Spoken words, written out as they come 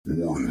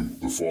Warning,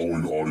 the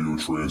following audio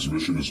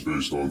transmission is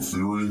based on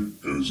theory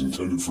and is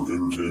intended for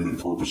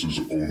entertainment purposes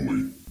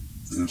only.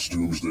 It's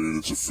Doomsday and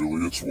its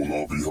affiliates will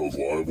not be held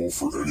liable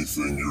for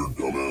anything your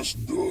dumbass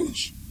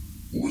does.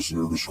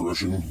 Listener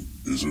discretion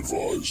is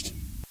advised.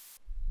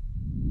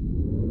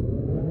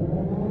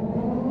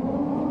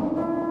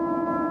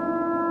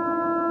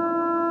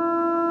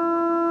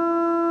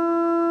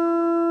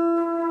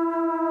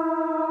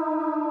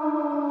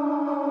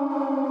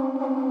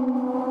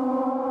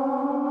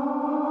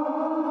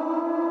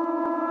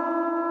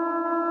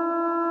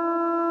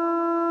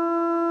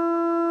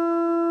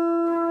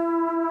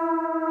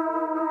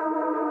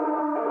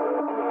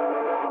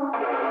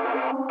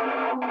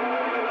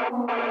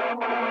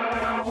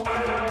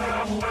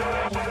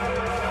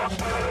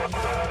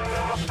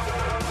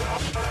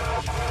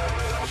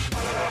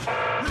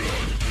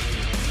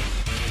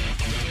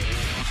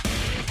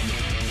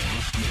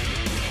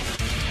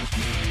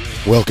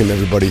 Welcome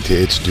everybody to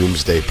It's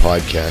Doomsday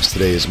Podcast.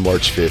 Today is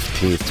March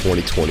 15th,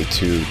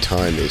 2022.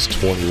 Time is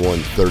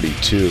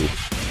 21:32.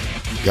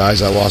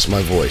 Guys, I lost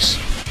my voice.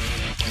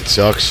 It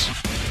sucks.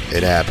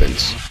 It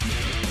happens.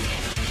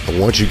 I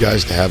want you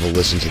guys to have a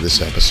listen to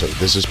this episode.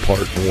 This is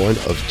part 1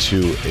 of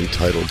 2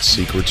 entitled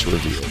Secrets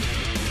Revealed.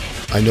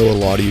 I know a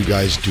lot of you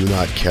guys do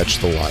not catch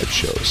the live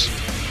shows.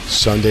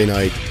 Sunday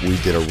night, we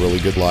did a really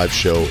good live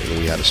show and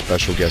we had a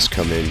special guest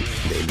come in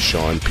named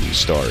Sean P.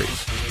 Starry.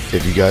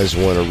 If you guys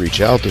want to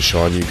reach out to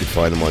Sean, you can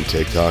find him on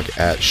TikTok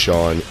at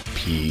Sean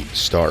P.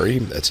 Starry.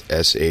 That's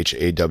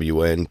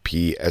ShawnPStarry.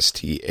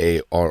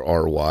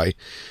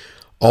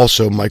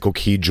 Also, Michael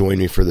Key joined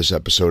me for this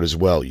episode as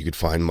well. You could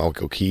find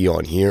Michael Key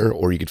on here,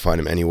 or you could find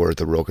him anywhere at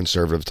the Real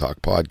Conservative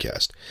Talk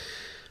podcast.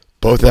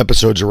 Both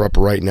episodes are up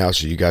right now,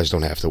 so you guys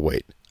don't have to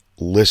wait.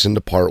 Listen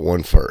to part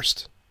 1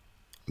 first.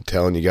 I'm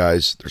telling you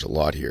guys, there's a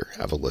lot here.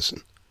 Have a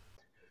listen.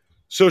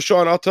 So,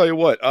 Sean, I'll tell you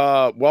what,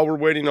 while we're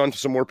waiting on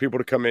some more people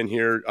to come in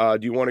here, do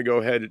you want to go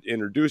ahead and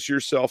introduce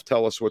yourself?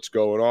 Tell us what's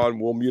going on.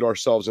 We'll mute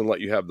ourselves and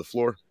let you have the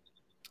floor.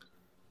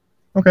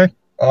 Okay.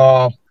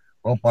 Well,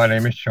 my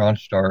name is Sean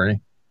Starry.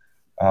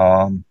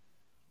 I'm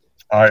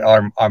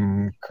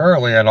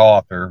currently an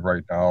author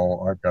right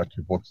now. I've got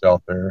 2 books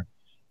out there.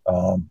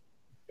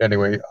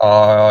 Anyway,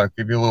 I'll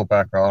give you a little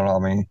background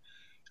on me.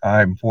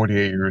 I'm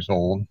 48 years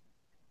old.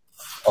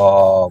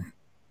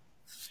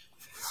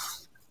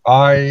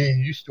 I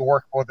used to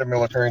work for the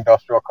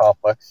military-industrial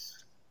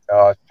complex,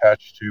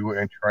 attached to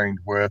and trained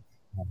with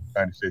the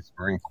United States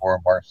Marine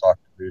Corps Marsoc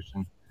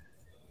Division.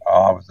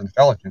 I was an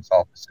intelligence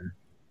officer.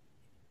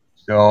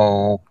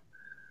 So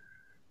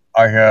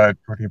I had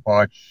pretty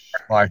much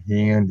my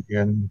hand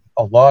in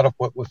a lot of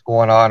what was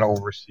going on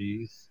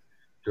overseas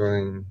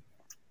during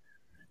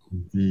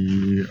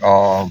the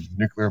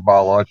nuclear,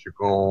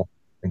 biological,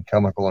 and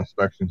chemical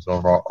inspections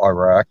of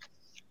Iraq.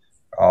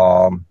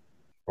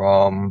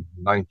 From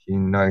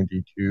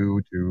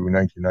 1992 to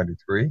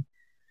 1993.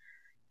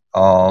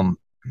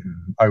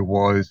 I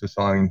was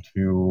assigned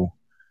to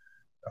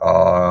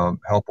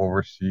help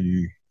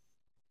oversee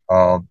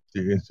the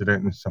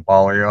incident in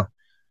Somalia,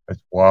 as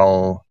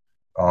well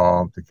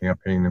the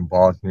campaign in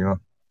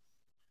Bosnia.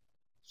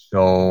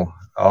 So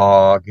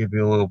I'll give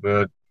you a little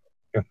bit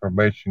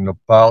information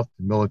about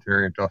the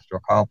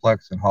military-industrial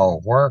complex and how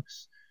it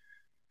works.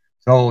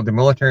 So the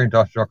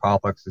military-industrial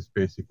complex is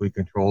basically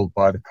controlled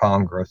by the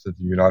Congress of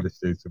the United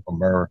States of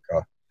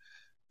America.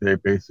 They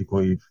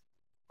basically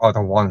are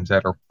the ones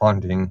that are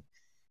funding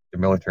the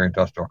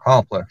military-industrial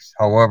complex.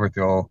 However,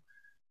 though,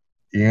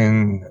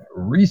 in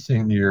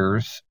recent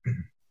years,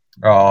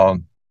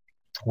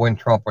 when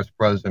Trump was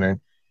president,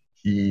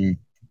 he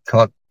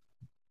cut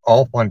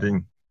all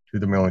funding to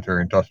the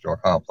military-industrial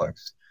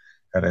complex.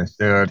 And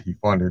instead, he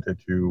funded it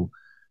to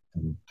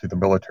the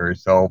military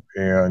itself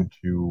and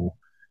to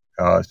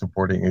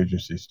supporting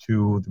agencies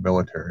to the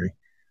military.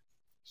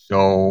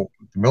 So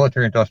the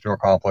military-industrial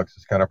complex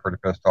is kind of pretty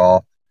pissed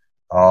off,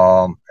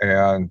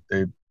 and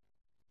they,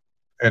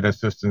 in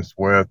assistance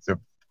with the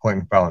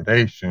Clinton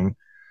Foundation,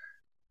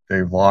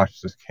 they've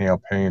launched this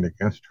campaign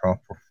against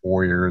Trump for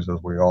 4 years,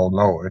 as we all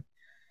know it,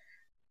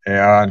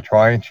 and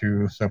trying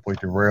to simply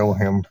derail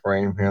him,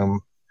 frame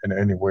him in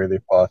any way they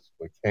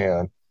possibly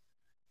can.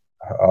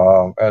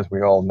 As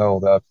we all know,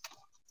 that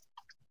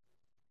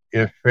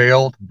it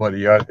failed, but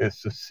yet it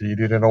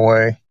succeeded in a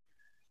way.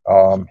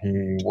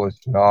 He was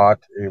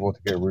not able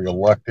to get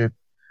reelected.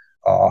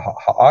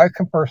 I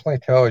can personally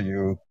tell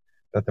you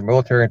that the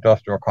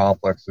military-industrial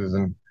complex is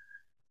a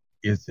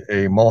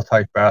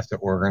multifaceted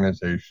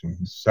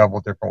organization.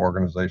 Several different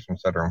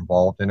organizations that are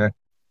involved in it.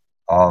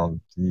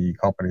 The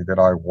company that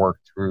I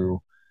worked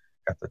through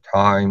at the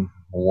time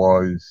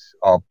was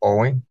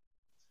Boeing,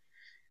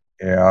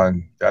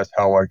 and that's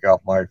how I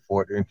got my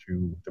foot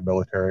into the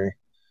military.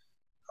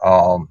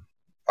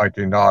 I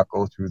did not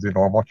go through the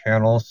normal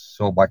channels,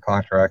 so my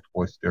contract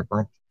was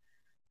different.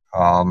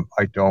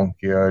 I don't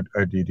get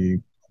a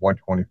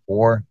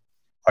DD-124.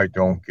 I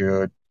don't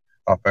get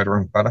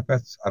veteran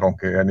benefits. I don't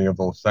get any of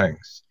those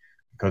things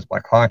because my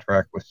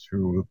contract was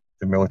through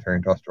the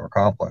military-industrial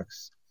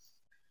complex,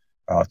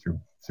 through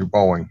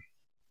Boeing.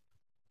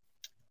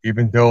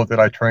 even though that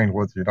I trained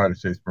with the United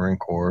States Marine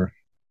Corps,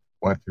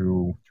 went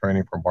through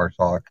training from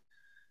BARSOC,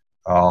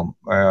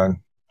 and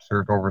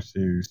served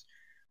overseas,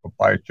 but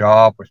my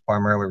job was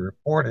primarily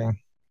reporting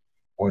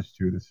was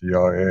to the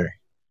CIA.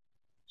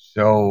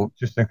 So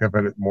just think of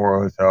it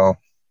more as a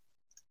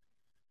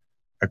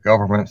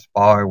government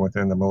spy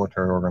within the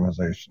military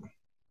organization.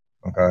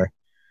 Okay.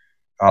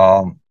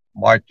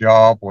 My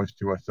job was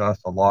to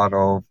assess a lot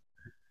of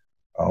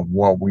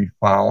what we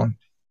found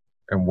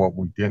and what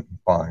we didn't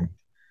find.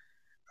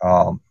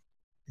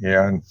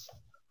 And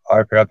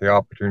I've had the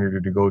opportunity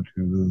to go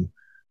to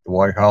the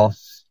White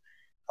House.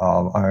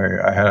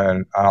 I had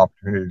an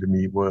opportunity to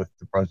meet with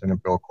the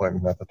President Bill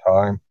Clinton at the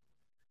time.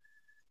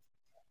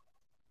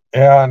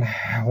 And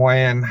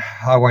when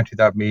I went to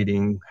that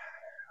meeting,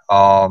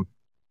 I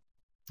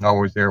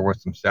was there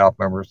with some staff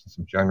members and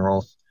some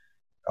generals.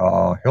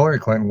 Hillary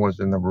Clinton was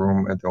in the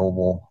room at the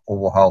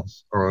Oval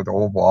House, or the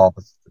Oval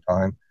Office at the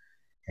time,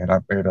 and I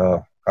made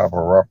a kind of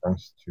a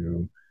reference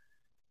to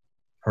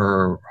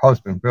her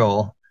husband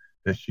Bill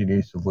that she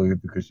needs to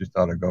leave because she's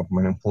not a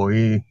government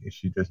employee and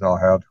she does not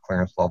have the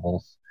clearance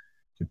levels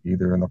to be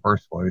there in the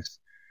first place.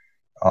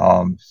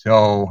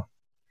 So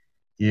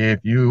if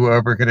you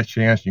ever get a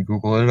chance, you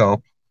Google it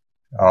up.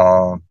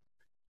 I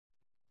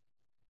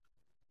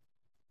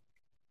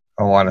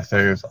want to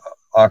say it's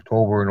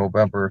October,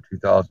 November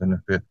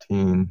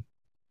 2015.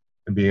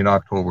 It'd be in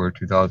October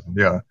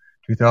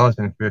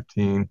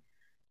 2015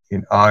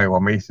 in Iowa,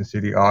 Mason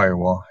City,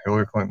 Iowa.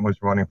 Hillary Clinton was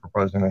running for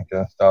president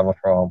against Donald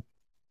Trump,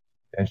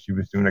 and she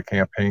was doing a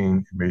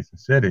campaign in Mason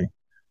City.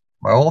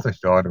 My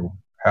oldest daughter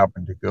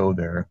happened to go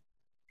there,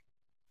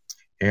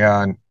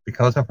 and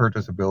because of her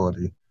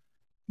disability,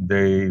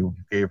 they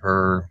gave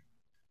her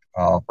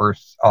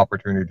first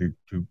opportunity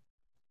to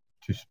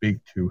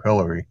speak to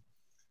Hillary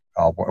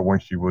when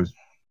she was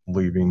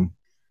leaving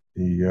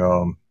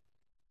the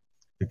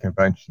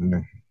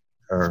convention,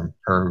 or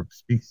her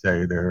speech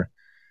day there.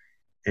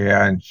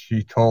 And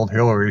she told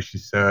Hillary, she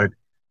said,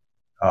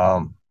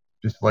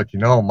 just to let you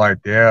know, my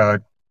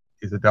dad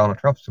is a Donald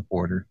Trump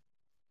supporter.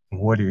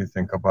 What do you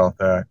think about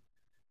that?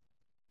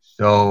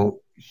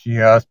 So she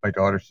asked my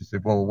daughter, she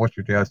said, well, what's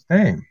your dad's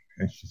name?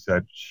 And she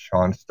said,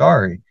 Sean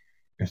Starry.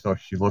 And so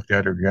she looked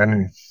at her again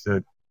and she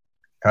said,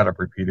 kind of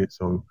repeated.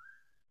 So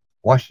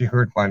once she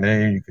heard my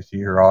name, you could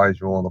see her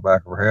eyes roll in the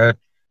back of her head.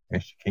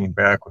 And she came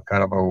back with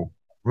kind of a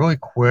really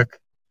quick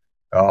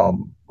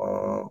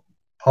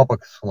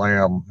public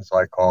slam, as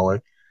I call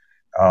it,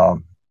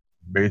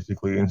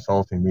 basically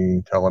insulting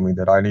me, telling me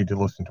that I need to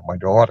listen to my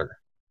daughter.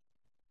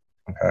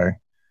 Okay.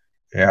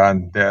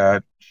 And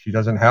that she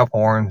doesn't have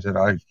horns, and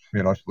I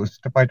should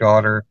listen to my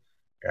daughter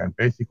and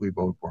basically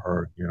vote for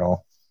her,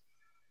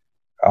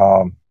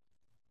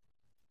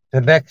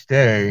 The next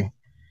day,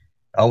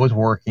 I was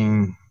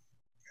working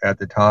at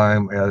the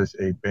time as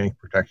a bank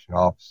protection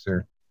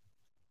officer,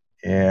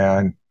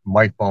 and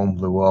my phone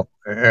blew up.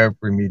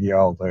 Every media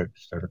outlet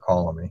started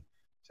calling me,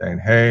 saying,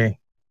 hey,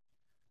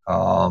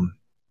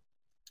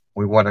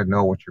 we want to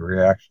know what your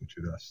reaction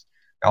to this.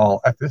 Now,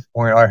 at this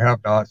point, I have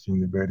not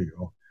seen the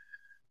video.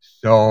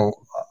 So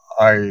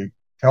I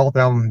tell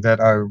them that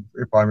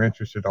if I'm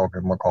interested, I'll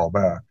give them a call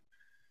back.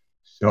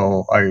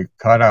 So I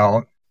cut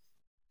out,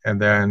 and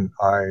then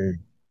I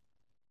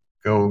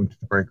go into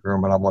the break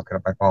room, and I'm looking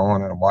at my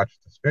phone, and I'm watching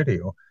this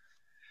video.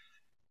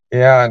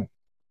 And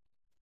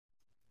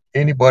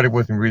anybody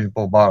with a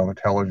reasonable amount of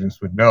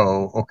intelligence would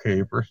know,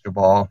 okay, first of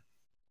all,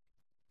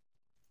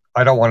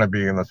 I don't want to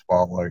be in the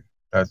spotlight.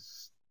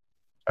 That's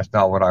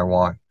not what I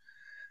want.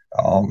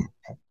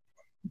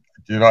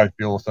 Did I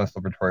feel a sense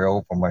of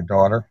betrayal from my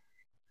daughter?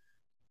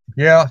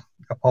 Yeah,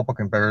 a public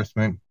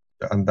embarrassment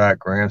on that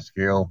grand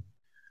scale.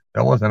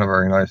 That wasn't a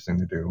very nice thing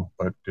to do,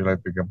 but did I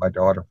forgive my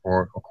daughter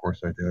for it? Of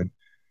course I did.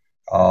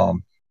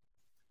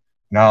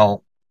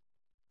 Now,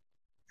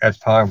 as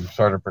time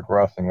started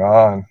progressing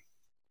on,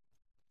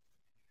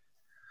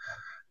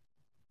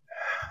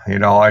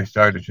 I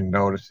started to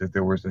notice that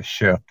there was a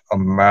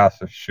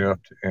massive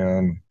shift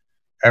in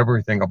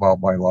everything about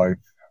my life,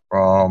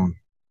 from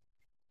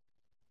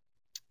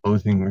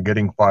losing and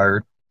getting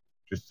fired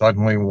just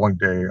suddenly one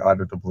day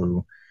out of the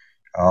blue.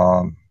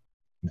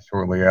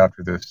 Shortly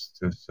after this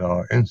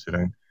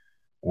incident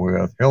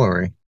with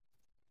Hillary,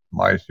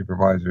 my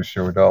supervisor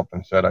showed up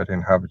and said I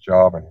didn't have a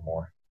job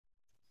anymore.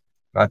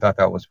 And I thought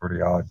that was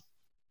pretty odd.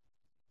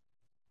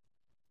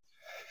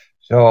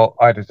 So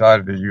I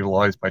decided to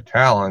utilize my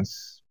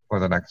talents for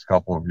the next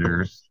couple of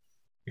years,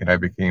 and I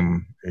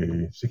became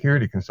a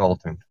security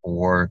consultant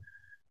for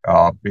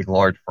big,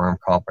 large firm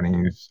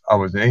companies. I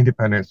was an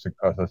independent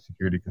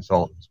security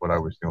consultant is what I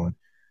was doing.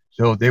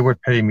 So they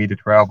would pay me to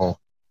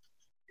travel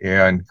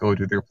and go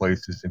to their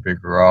places and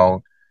figure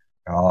out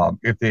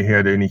if they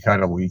had any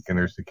kind of leak in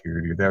their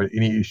security, if there were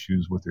any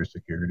issues with their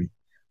security.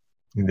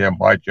 And then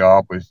my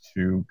job was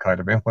to kind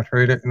of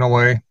infiltrate it in a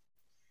way,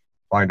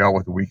 find out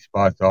what the weak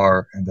spots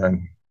are, and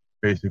then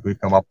basically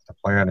come up with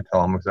a plan to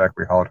tell them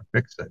exactly how to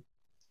fix it.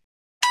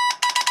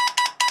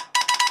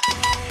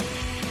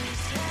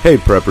 Hey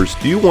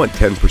preppers, do you want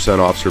 10%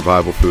 off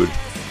survival food?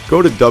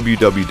 Go to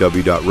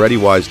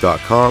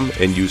www.readywise.com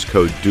and use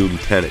code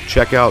DOOM10 at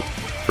checkout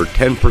for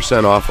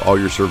 10% off all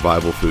your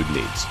survival food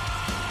needs.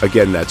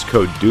 Again, that's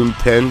code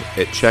DOOM10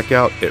 at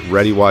checkout at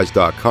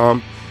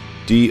readywise.com,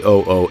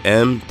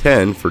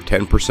 DOOM10 for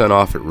 10%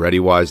 off at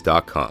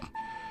readywise.com.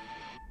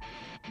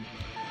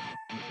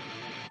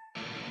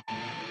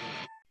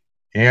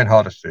 And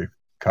how to stay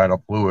kind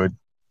of fluid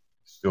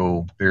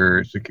so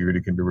their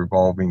security can be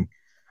revolving,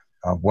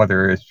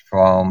 whether it's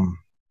from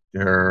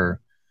their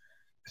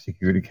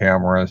security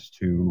cameras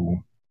to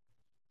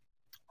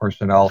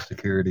personnel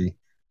security,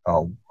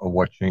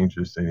 what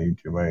changes they need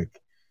to make.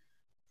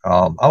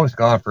 I was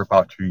gone for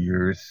about 2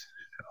 years.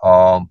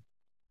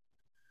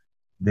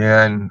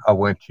 Then I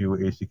went to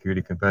a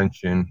security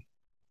convention,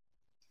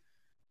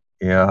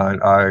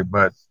 and I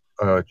met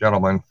a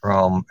gentleman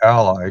from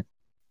Allied,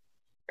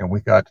 and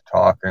we got to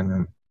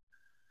talking,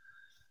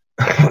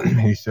 and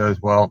he says,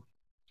 well,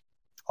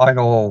 I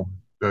know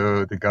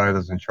the guy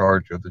that's in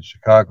charge of the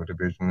Chicago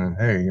division, and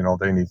hey,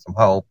 they need some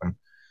help, and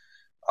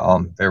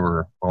they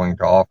were willing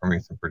to offer me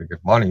some pretty good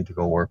money to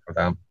go work for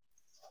them.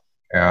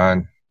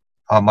 And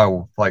on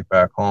my flight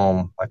back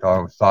home, I thought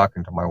I was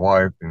talking to my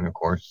wife, and of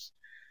course,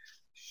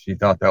 she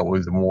thought that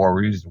was a more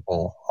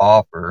reasonable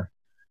offer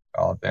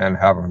than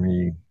having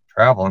me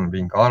traveling and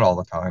being gone all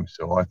the time.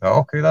 So I thought,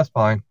 okay, that's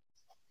fine.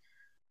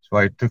 So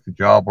I took the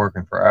job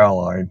working for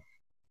Allied.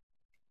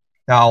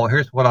 Now,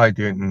 here's what I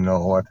didn't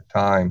know at the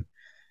time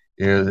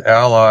is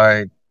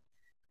Allied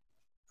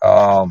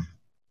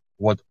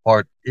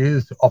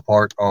is a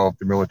part of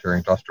the military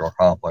industrial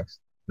complex.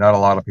 Not a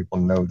lot of people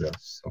know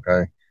this,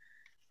 okay?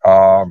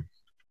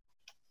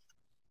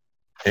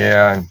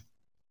 And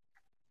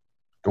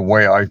the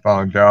way I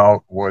found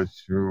out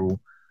was through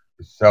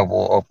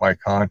several of my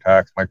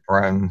contacts, my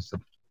friends,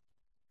 the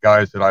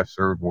guys that I've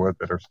served with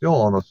that are still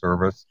on the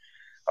service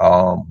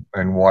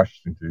in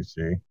Washington,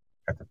 D.C.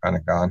 at the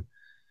Pentagon.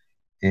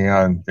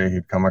 And they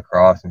had come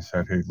across and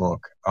said, hey,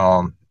 look,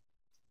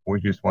 we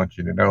just want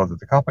you to know that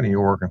the company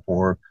you're working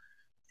for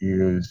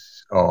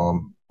is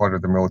part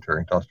of the military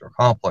industrial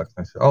complex.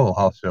 And I said, oh,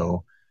 how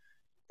so?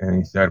 And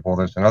he said, well,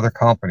 there's another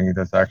company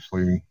that's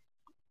actually,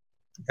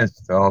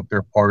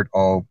 they're part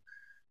of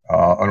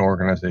an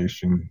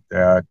organization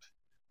that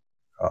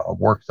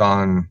works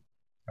on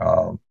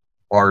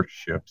barge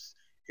ships,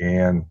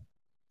 and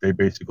they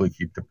basically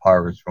keep the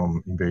pirates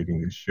from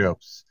invading the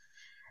ships.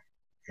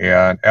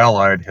 And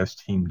Allied has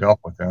teamed up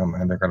with them,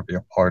 and they're going to be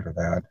a part of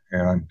that.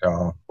 And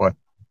but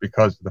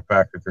because of the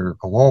fact that they're a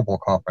global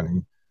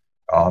company,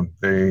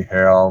 they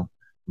have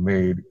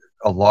made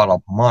a lot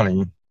of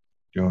money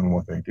doing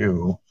what they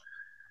do.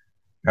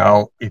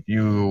 Now, if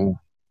you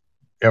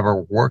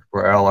ever worked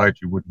for Allied,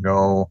 you would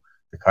know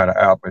the kind of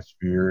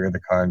atmosphere and the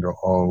kind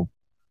of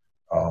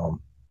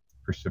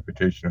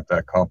precipitation of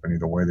that company,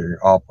 the way they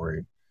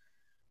operate.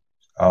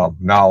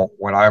 Now,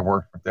 when I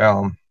worked with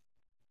them,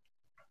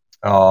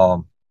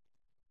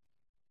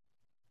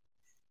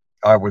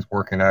 I was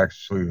working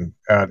actually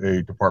at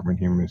a Department of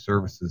Human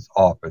Services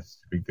office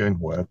to begin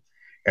with,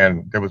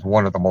 and it was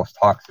one of the most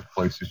toxic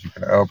places you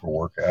can ever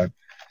work at.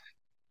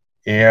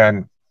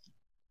 And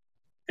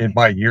in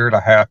my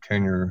 1.5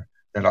 tenure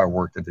that I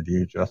worked at the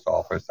DHS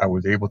office, I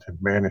was able to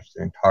manage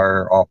the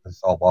entire office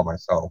all by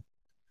myself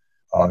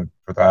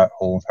for that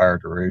whole entire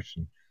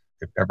duration.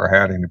 I've never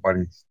had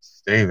anybody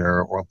stay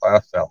there or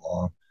last that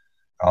long.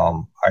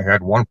 I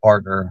had one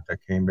partner that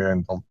came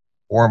in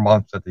 4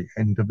 months at the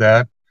end of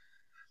that,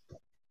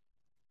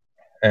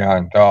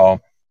 and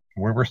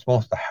we were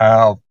supposed to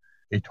have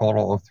a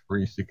total of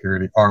 3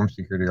 armed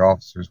security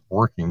officers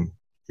working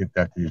at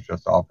that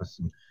DHS office,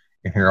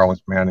 and here I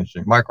was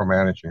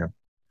micromanaging it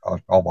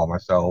all by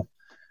myself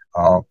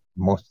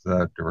most of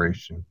that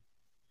duration.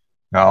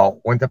 Now,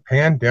 when the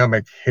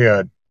pandemic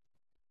hit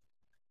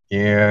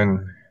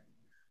in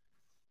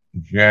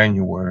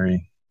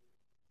January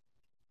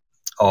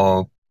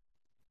of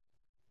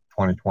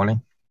 2020, is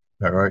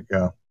that right?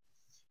 Yeah.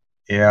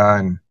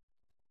 And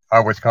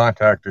I was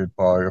contacted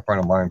by a friend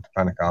of mine at the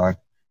Pentagon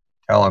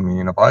telling me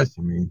and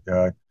advising me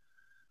that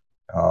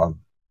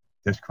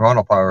this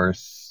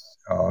coronavirus,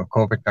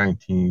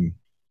 COVID-19,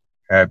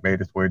 had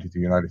made its way to the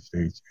United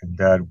States, and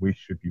that we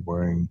should be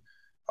wearing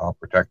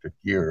protective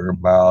gear,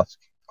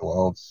 masks,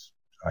 gloves,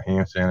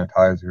 hand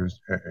sanitizers,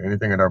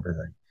 anything and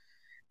everything,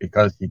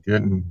 because they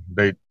didn't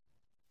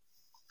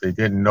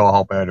know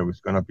how bad it was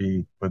going to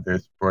be, but they're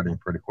spreading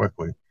pretty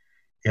quickly.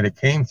 And it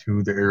came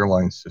through the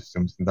airline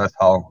systems, and that's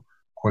how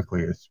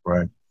quickly it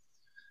spread.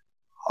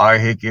 I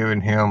had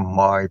given him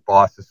my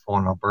boss's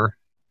phone number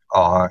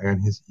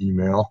and his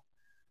email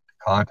to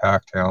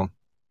contact him.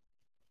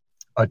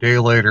 A day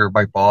later,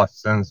 my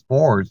boss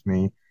forwards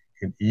me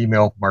an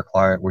email from our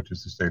client, which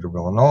is the state of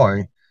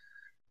Illinois,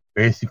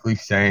 basically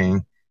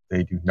saying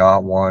they do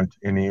not want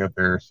any of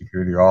their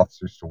security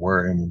officers to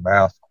wear any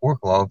masks or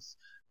gloves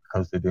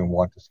because they didn't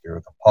want to scare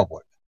the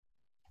public.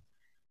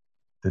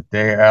 The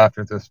day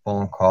after this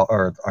phone call,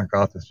 or I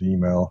got this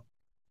email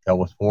that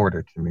was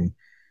forwarded to me,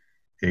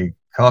 a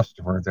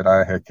customer that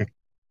I had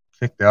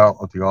kicked out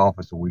of the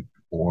office a week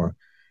before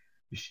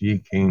she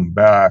came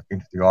back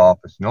into the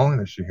office knowing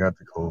that she had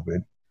the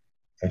COVID,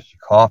 and she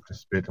coughed and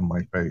spit in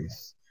my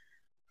face.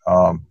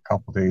 A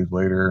couple days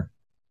later,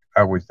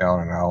 I was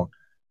down and out.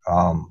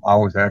 I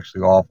was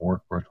actually off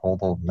work for a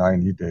total of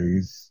 90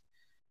 days,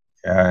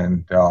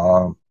 and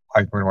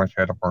I pretty much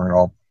had to burn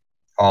up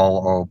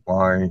all of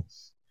my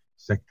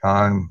sick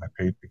time, my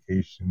paid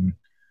vacation,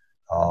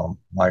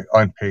 my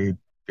unpaid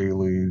day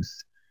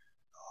leaves.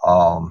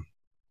 Um,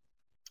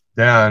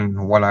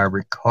 then when I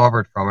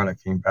recovered from it, I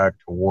came back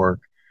to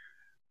work.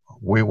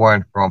 We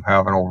went from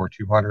having over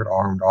 200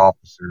 armed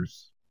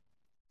officers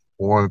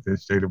for the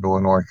state of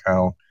Illinois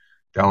count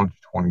down to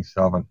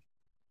 27.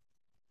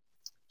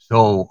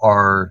 So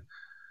our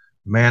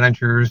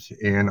managers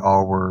and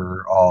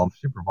our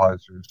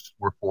supervisors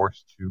were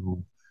forced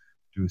to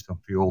do some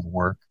field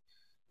work,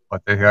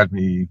 but they had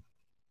me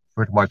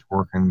pretty much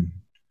working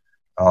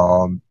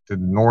the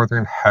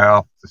northern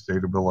half of the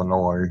state of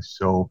Illinois.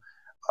 So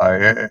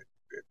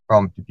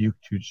from Dubuque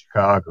to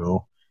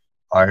Chicago,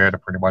 I had to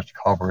pretty much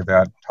cover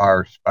that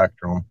entire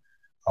spectrum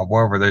of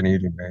wherever they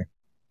needed me.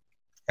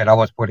 And I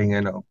was putting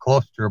in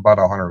close to about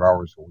 100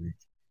 hours a week.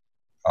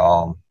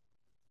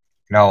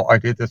 Now, I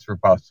did this for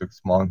about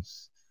 6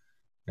 months,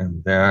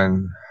 and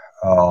then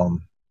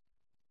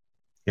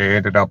they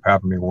ended up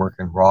having me work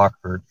in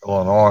Rockford,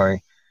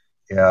 Illinois,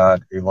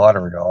 at a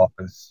lottery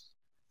office.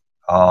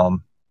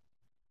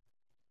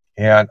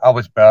 And I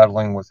was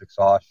battling with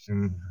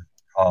exhaustion,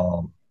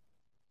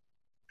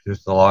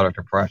 just a lot of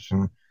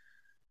depression.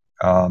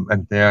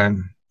 And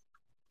then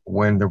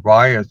when the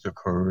riots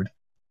occurred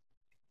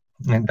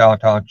in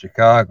downtown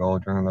Chicago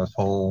during this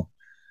whole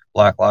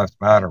Black Lives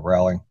Matter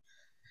rally,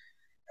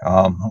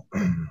 while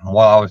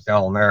I was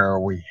down there,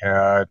 we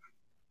had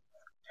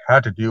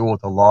to deal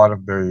with a lot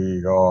of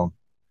the,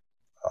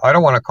 I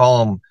don't want to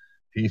call them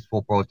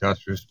peaceful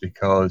protesters,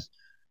 because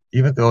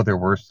even though there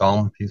were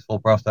some peaceful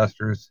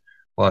protesters,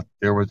 but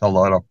there was a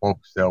lot of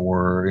folks that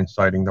were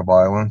inciting the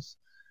violence.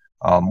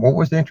 What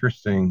was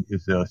interesting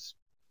is this.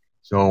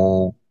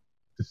 So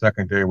the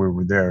second day we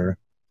were there,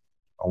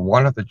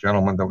 one of the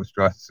gentlemen that was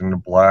dressed in a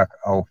black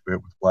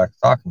outfit with black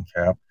stocking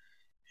cap,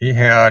 he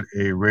had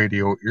a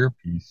radio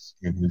earpiece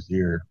in his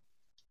ear.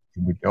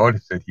 And we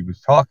noticed that he was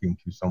talking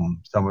to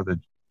some of the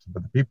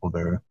people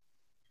there.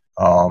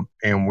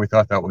 And we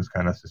thought that was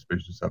kind of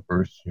suspicious at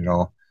first,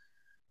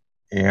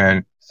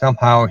 And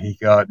somehow he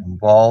got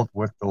involved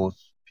with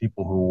those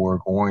people who were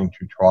going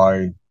to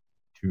try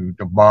to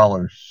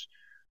demolish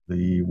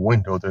the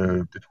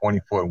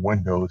 20-foot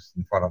windows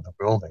in front of the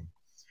building.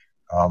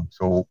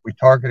 So we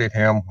targeted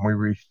him. We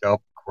reached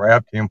up,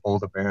 grabbed him,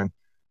 pulled him in.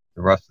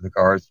 The rest of the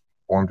guards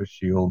formed a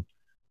shield.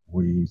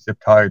 We zip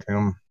tied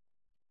him.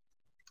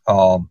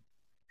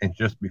 And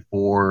just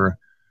before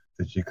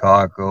the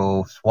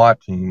Chicago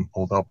SWAT team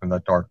pulled up in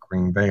that dark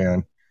green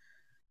van,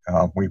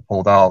 I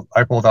pulled out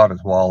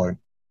his wallet,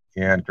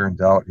 and it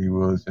turns out he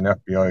was an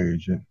FBI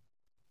agent.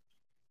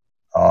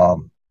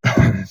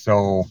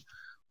 So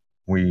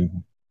we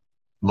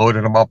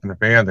loaded him up in the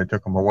van. They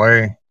took him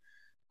away.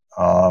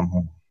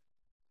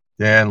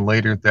 Then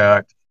later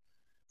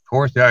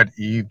towards that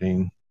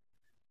evening,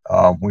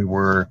 we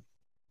were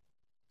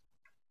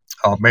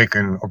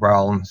making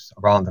rounds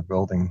around the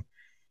building,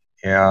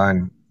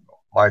 and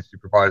my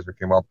supervisor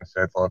came up and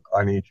said, "Look,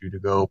 I need you to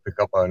go pick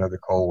up another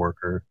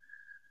coworker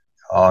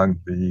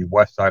on the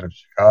west side of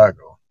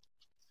Chicago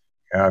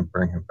and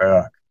bring him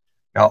back."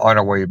 Now, on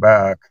our way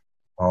back,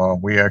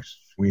 we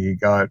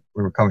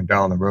were coming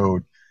down the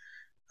road.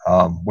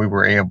 We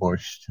were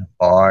ambushed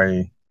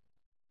by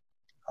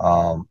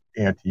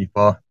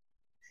Antifa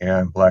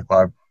and Black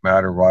Lives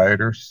Matter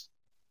rioters.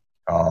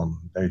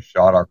 They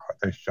shot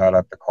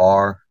at the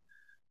car.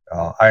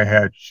 I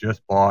had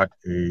just bought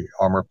a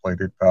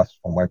armor-plated vest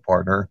for my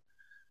partner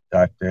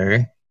that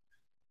day,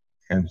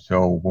 and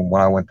so when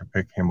I went to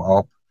pick him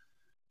up,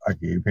 I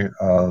gave him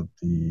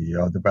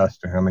the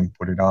vest to him, and he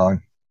put it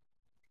on.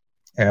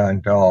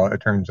 And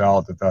it turns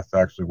out that that's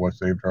actually what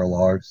saved our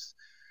lives.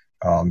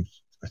 A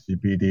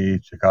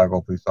CPD,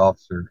 Chicago police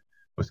officer,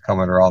 was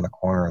coming around the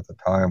corner at the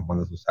time when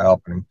this was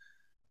happening,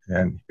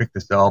 and he picked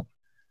us up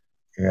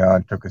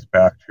and took us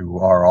back to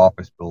our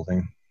office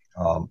building.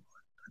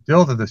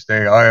 Still to this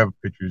day, I have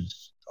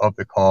pictures of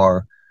the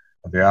car,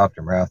 of the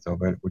aftermath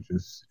of it,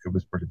 it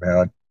was pretty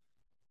bad.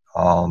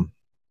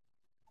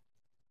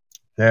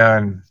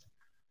 Then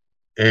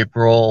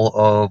April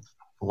of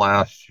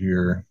last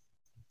year,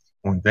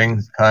 when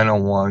things kind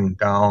of wound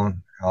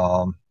down,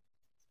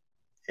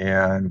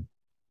 and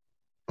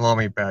let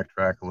me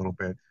backtrack a little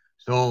bit.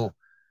 So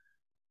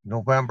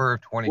November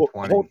of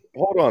 2020. Well,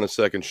 hold on a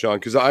second, Sean,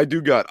 because I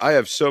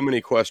have so many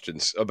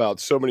questions about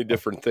so many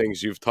different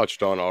things you've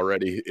touched on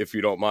already. If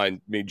you don't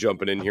mind me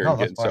jumping in here and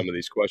getting some of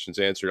these questions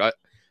answered,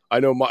 I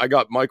know I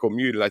got Michael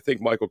muted. I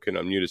think Michael can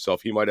unmute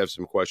himself. He might have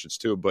some questions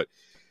too. But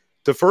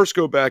to first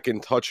go back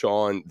and touch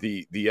on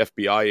the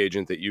FBI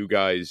agent that you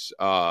guys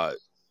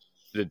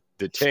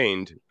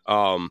detained.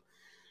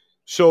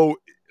 So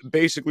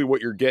basically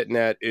what you're getting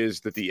at is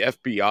that the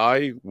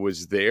FBI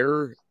was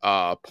there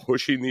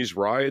pushing these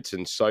riots,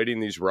 inciting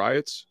these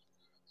riots?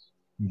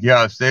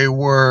 Yes, they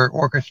were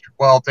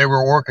they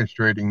were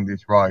orchestrating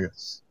these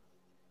riots.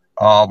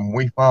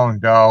 We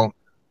found out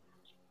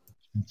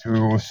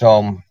through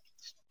some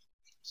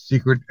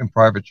secret and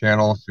private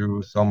channels,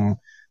 through some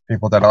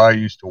people that I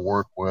used to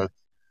work with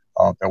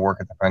that work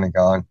at the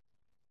Pentagon,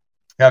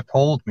 have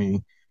told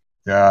me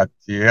that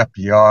the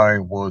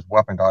FBI was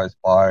weaponized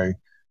by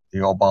the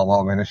Obama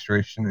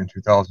administration in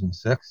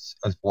 2006,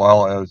 as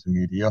well as the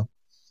media.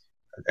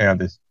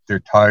 And they're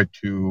tied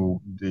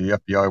to the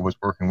FBI was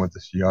working with the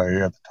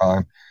CIA at the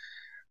time.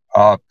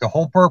 The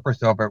whole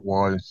purpose of it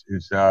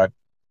is that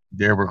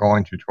they were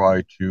going to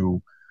try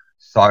to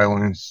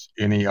silence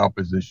any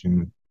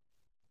opposition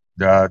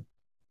that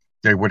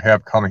they would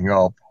have coming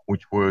up,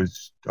 which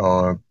was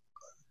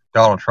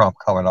Donald Trump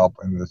coming up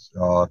in this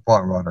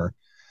front runner.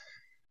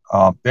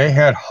 They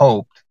had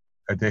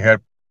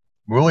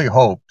really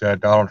hoped that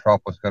Donald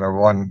Trump was going to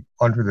run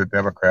under the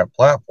Democrat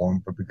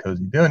platform, but because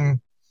he didn't,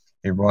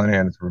 he ran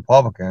in as a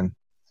Republican.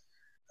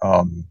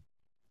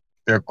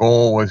 Their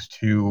goal was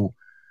to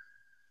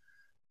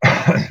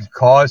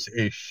cause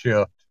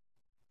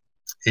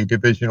a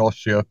divisional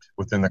shift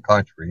within the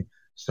country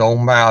so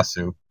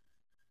massive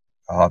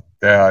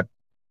that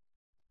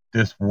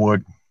this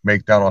would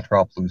make Donald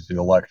Trump lose the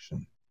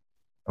election.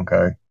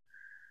 Okay.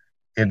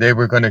 And they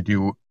were going to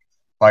do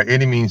by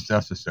any means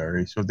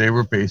necessary. So they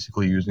were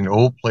basically using an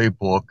old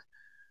playbook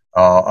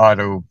out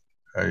of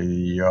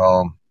a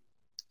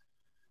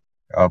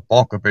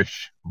Bolshevik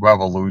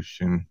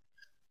revolution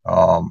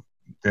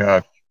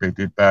that they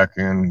did back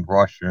in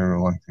Russia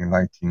in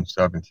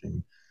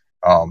 1917.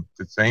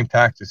 The same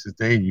tactics that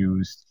they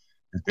used,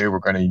 that they were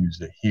going to use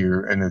it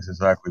here, and that's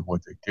exactly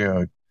what they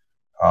did.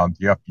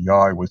 The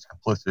FBI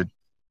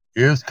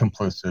is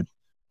complicit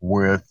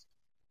with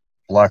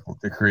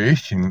the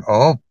creation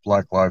of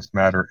Black Lives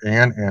Matter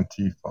and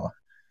Antifa.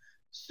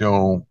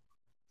 So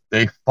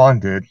they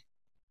funded,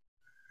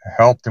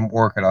 helped them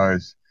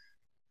organize,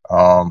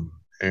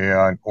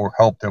 or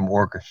helped them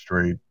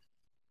orchestrate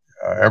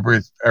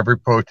every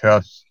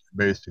protest,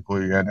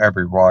 basically, and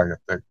every riot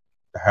that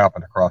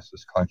happened across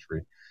this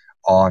country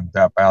on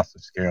that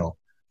massive scale.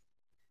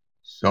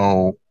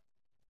 So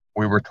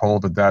we were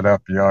told that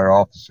FBI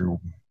officer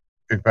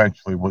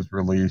eventually was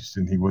released,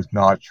 and he was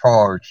not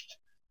charged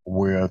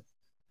with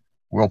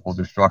willful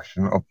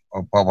destruction of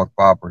public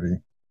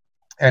property,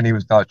 and he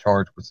was not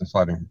charged with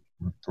inciting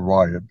the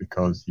riot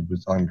because he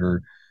was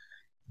under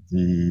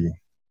the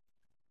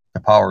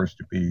powers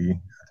to be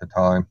at the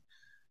time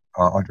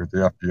under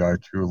the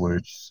FBI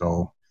tutelage.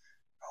 So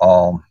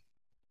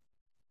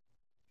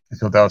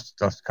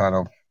that's kind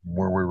of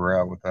where we were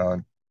at with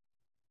that.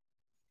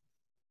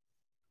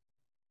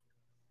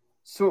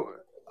 So,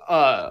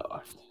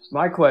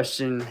 my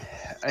question,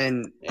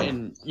 and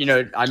you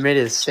know, I made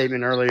a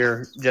statement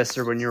earlier,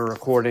 Jester, when you were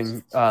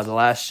recording the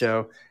last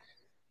show.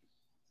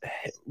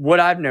 What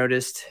I've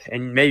noticed,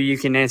 and maybe you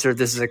can answer if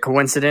this is a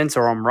coincidence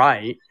or I'm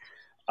right.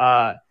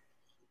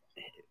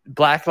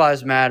 Black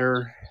Lives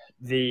Matter,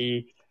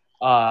 the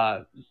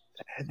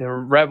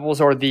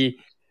rebels, or the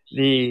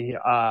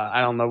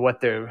I don't know what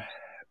the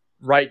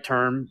right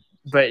term,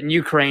 but in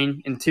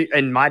Ukraine,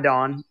 in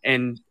Maidan,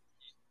 and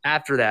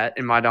after that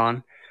in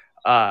Maidan,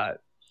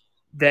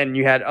 then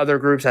you had other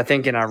groups, I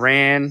think, in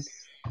Iran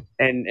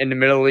and in the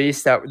Middle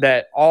East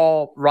that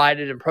all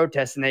rioted and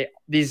protested. And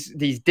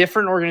these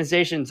different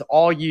organizations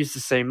all use the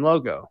same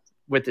logo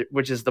with it,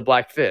 which is the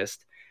Black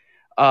Fist.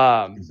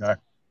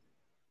 Exactly.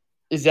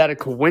 Is that a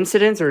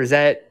coincidence, or is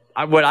that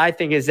what I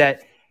think is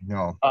that?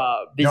 No.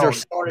 These are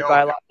started by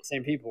a lot of the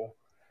same people.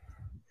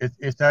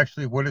 It's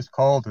actually what is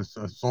called a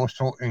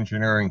social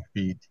engineering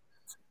feat.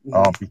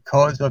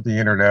 Because of the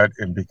internet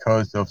and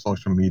because of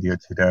social media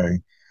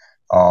today,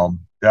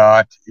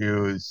 that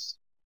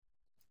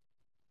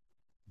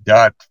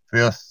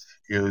fist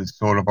is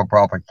sort of a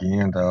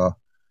propaganda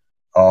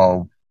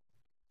of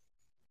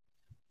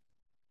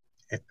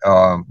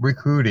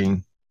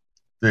recruiting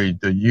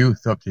the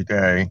youth of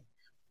today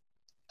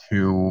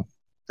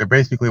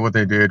basically what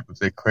they did was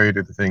they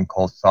created a thing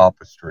called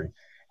sophistry.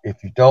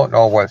 If you don't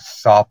know what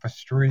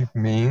sophistry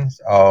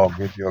means, I'll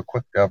give you a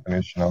quick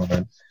definition of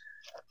it.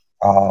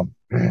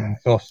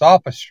 So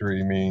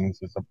sophistry means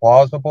it's a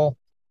plausible,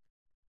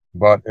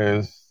 but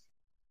is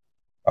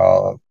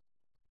I'm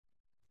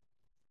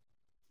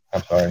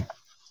sorry,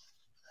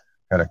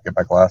 gotta get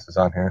my glasses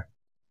on here.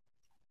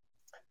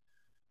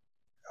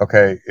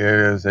 Okay, it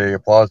is a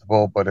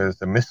plausible, but it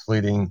is a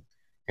misleading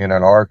in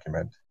an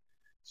argument.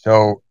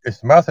 So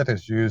its method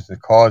is used in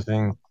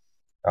causing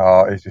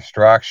a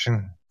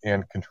distraction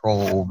and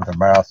control over the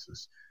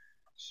masses.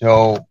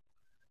 So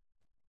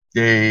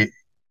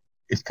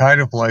it's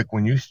kind of like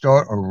when you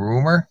start a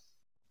rumor,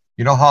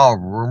 you know how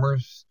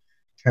rumors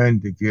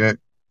tend to get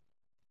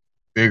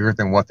bigger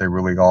than what they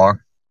really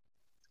are.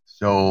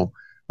 So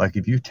like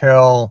if you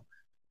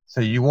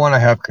say you want to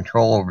have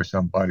control over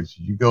somebody, so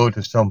you go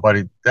to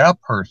somebody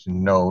that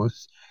person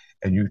knows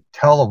and you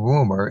tell a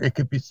rumor. It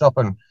could be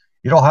something,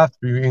 you don't have to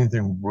be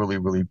anything really,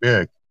 really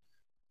big,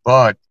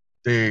 but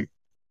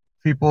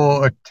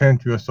people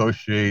tend to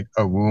associate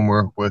a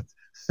rumor with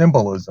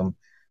symbolism.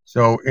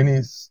 So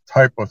any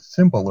type of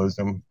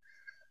symbolism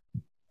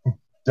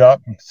that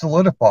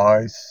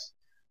solidifies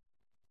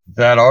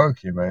that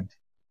argument.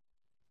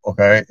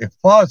 Okay, it's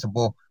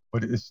plausible,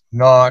 but it's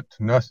not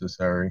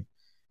necessary.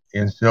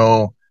 And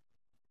so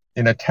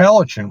an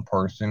intelligent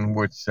person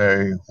would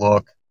say,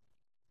 look,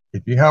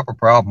 if you have a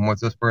problem with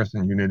this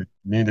person, you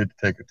needed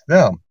to take it to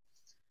them.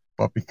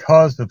 But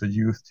because of the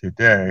youth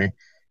today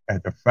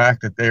and the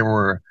fact that they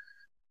were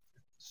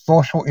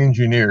social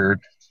engineered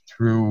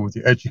through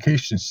the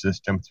education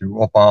system, through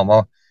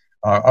Obama,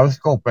 let's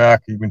go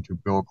back even to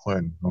Bill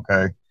Clinton,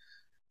 okay?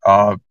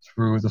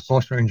 Through the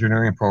social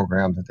engineering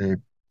program that they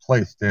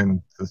placed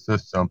in the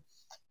system,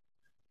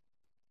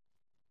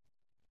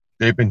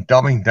 they've been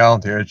dumbing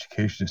down the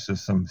education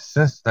system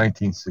since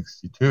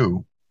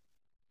 1962,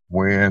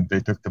 when they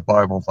took the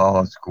Bible out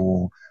of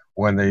school,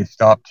 when they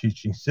stopped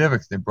teaching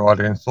civics, they brought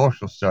in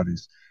social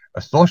studies.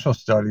 Social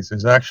studies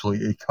is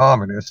actually a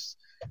communist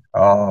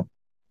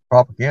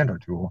propaganda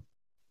tool.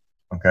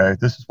 Okay,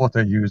 this is what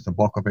they used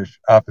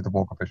after the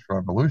Bolshevik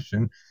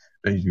Revolution.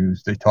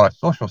 They taught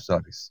social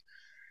studies.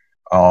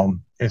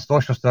 And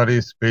social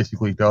studies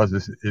basically does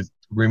is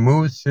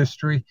removes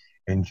history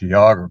and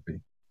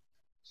geography.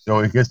 So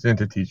it gets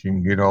into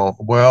teaching,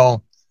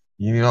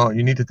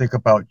 you need to think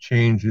about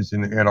changes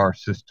in our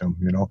system,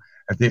 And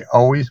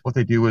what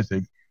they do is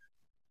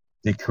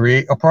they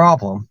create a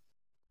problem,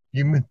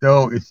 even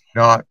though it's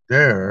not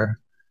there,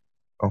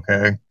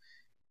 okay?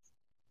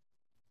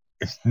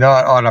 It's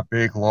not on a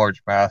big,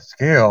 large mass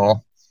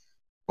scale,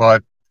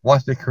 but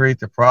once they create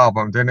the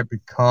problem, then it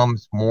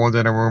becomes more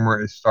than a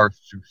rumor. It starts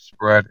to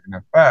spread in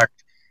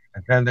effect,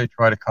 and then they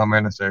try to come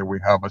in and say, we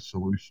have a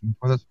solution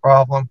for this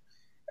problem,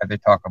 and they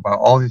talk about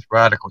all these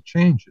radical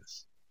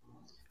changes.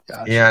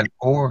 Gotcha. And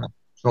over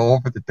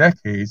the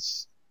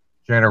decades,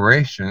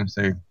 generations,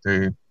 they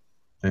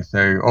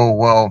say, oh,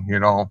 well,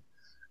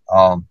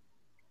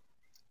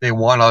 they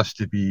want us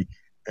to be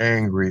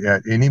angry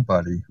at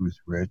anybody who's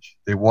rich.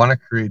 They want to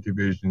create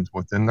divisions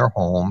within their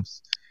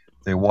homes.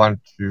 They want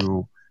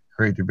to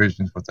create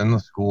divisions within the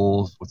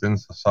schools, within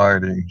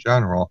society in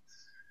general.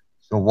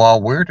 So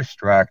while we're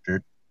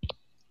distracted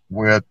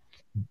with,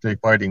 say,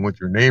 fighting with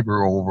your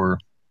neighbor over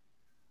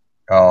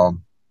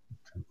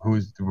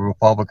who's the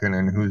Republican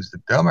and who's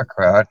the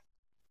Democrat,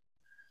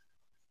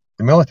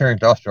 the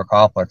military-industrial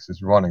complex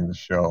is running the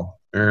show.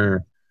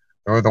 They're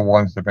the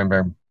ones that have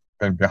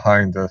been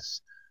behind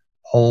this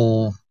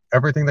whole,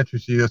 everything that you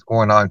see that's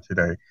going on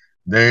today.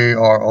 They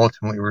are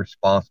ultimately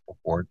responsible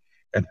for it.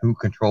 And who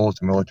controls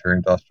the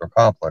military-industrial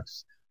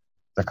complex?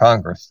 The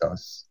Congress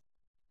does.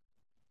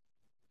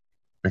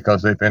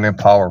 Because they've been in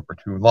power for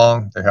too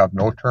long. They have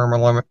no term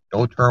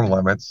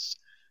limits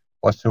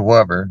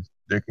whatsoever.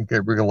 They can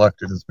get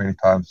reelected as many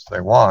times as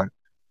they want.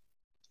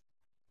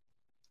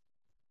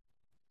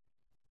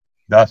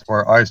 That's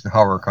where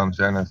Eisenhower comes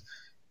in. As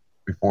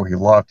before he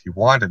left, he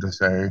wanted to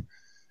say,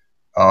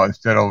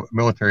 instead of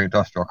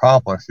military-industrial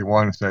complex, he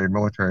wanted to say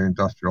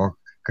military-industrial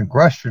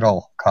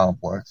congressional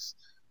complex,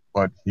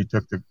 but he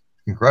took the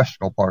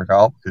congressional part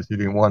out because he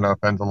didn't want to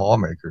offend the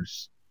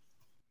lawmakers.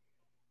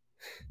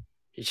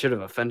 He should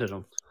have offended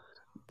them.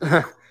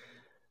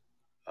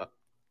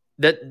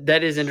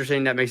 That is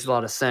interesting. That makes a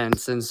lot of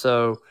sense. And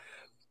so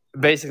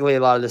basically a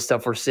lot of the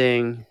stuff we're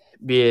seeing,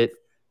 be it,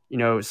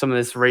 some of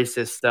this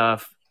racist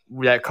stuff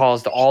that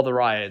caused all the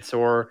riots,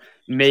 or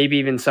maybe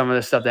even some of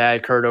the stuff that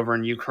occurred over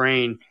in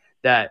Ukraine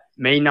that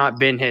may not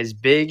been as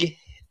big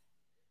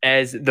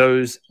as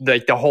those,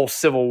 like the whole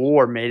Civil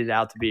War made it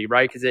out to be,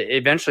 right? Because it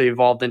eventually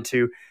evolved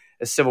into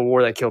a civil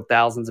war that killed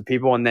thousands of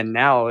people. And then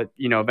now,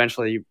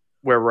 eventually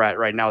where we're at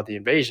right now with the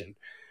invasion.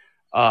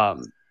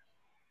 So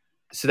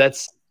that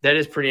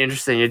is pretty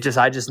interesting.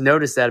 I just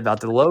noticed that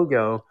about the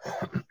logo,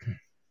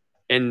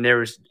 and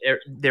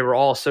they were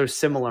all so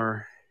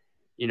similar,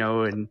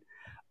 and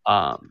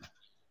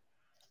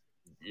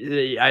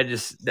it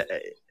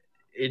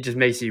just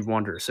makes you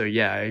wonder. So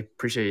yeah, I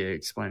appreciate you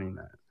explaining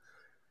that.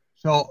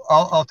 So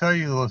I'll tell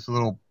you this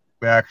little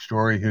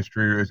backstory.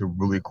 History is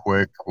really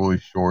quick, really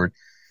short.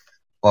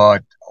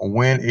 But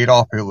when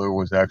Adolf Hitler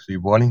was actually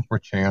running for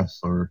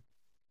chancellor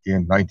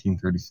in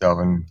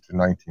 1937 to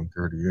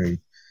 1938,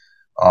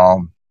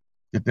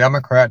 the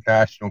Democrat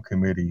National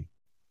Committee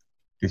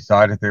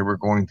decided they were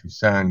going to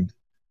send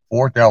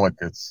 4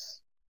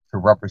 delegates to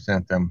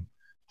represent them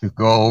to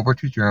go over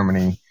to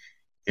Germany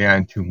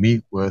and to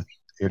meet with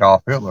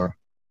Adolf Hitler.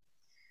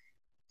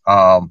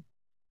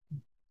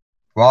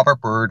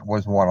 Robert Byrd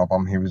was one of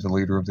them. He was the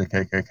leader of the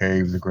KKK.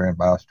 He was a Grand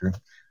Master.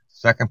 The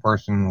second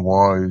person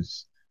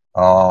was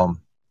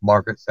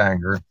Margaret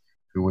Sanger,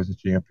 who was a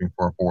champion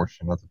for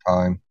abortion at the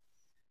time.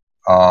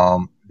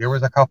 There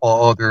was a couple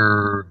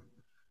other.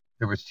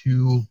 There was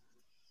 2.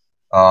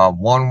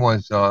 One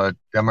was a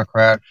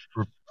Democrat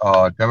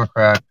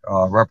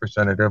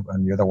representative,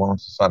 and the other one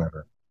was a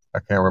senator. I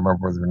can't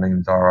remember what their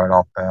names are right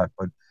off that,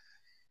 but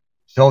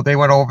so they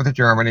went over to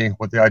Germany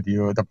with the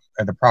idea,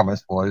 and the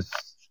promise was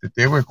that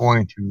they were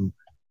going to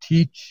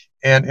teach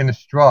and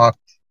instruct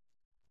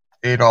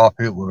Adolf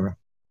Hitler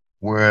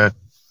with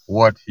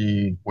what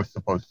he was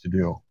supposed to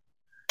do.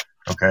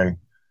 Okay,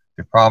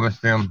 they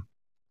promised him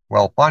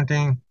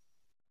funding.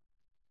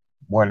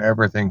 When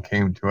everything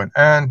came to an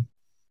end,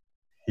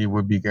 he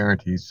would be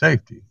guaranteed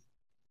safety.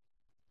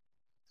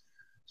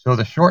 So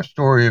the short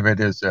story of it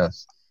is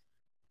this.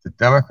 The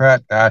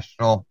Democrat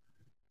National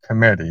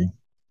Committee,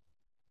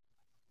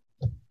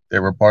 they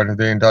were part of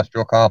the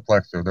industrial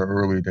complex, or the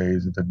early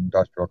days of the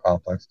industrial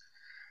complex.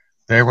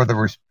 They were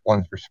the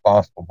ones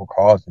responsible for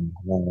causing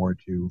World War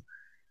II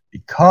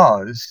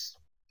because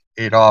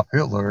Adolf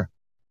Hitler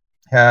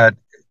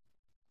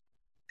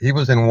he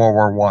was in World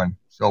War I.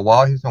 So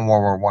while he's in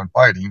World War I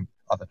fighting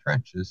on the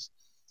trenches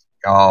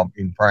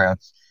in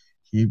France,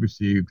 he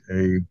received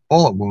a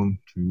bullet wound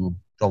to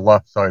the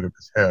left side of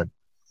his head.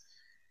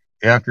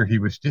 After he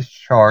was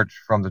discharged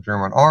from the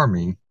German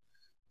army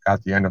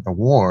at the end of the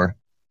war,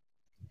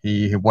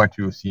 he went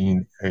to see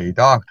a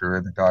doctor,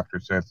 and the doctor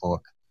said,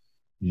 look,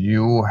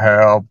 you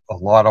have a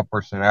lot of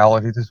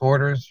personality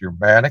disorders, you're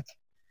manic.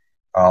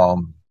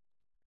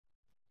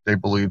 They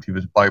believed he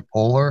was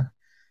bipolar.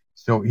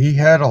 So he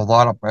had a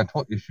lot of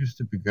mental issues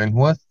to begin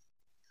with,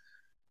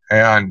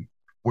 and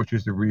which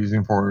is the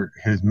reason for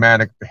his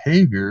manic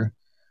behavior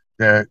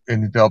that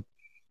ended up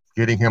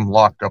getting him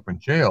locked up in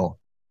jail.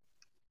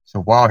 So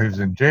while he was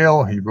in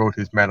jail, he wrote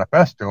his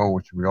manifesto,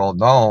 which we all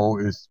know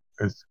is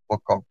a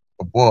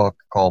book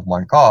called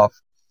Mein Kampf.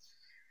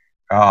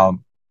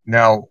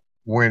 Now,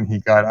 when he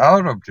got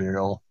out of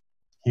jail,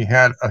 he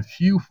had a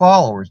few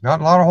followers,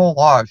 not a whole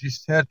lot. He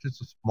had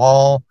just a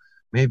small,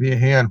 maybe a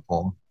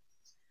handful.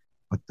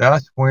 But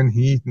that's when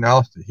he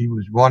announced that he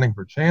was running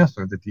for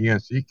chancellor. The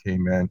DNC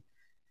came in,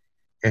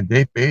 and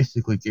they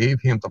basically gave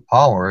him the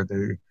power.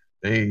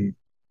 They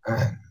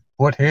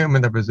put him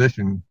in the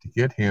position to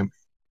get him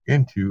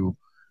into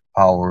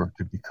power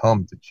to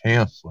become the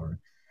chancellor.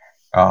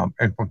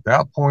 And from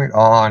that point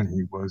on,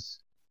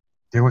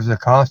 there was a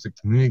constant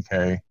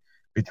communique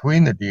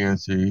between the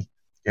DNC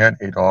and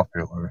Adolf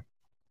Hitler.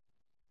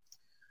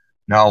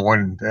 Now,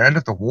 when the end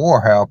of the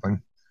war happened,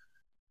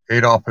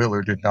 Adolf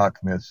Hitler did not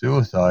commit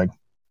suicide.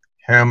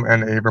 Him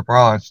and Eva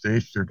Braun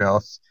staged their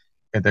deaths,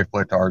 and they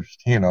fled to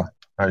Argentina.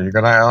 Now, you're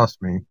going to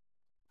ask me,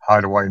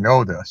 how do I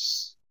know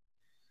this?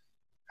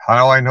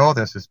 How I know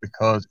this is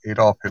because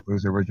Adolf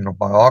Hitler's original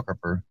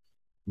biographer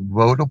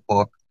wrote a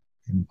book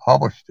and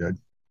published it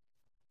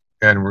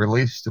and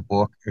released the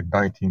book in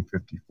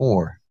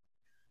 1954.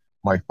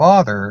 My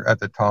father, at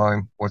the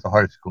time, was a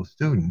high school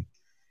student,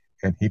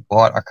 and he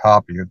bought a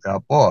copy of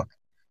that book.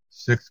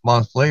 6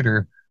 months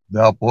later,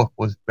 that book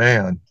was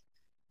banned.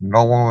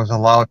 No one was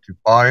allowed to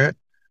buy it,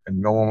 and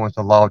no one was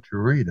allowed to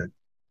read it.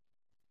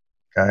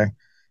 Okay?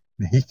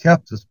 And he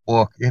kept this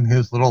book in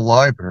his little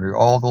library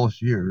all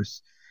those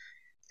years,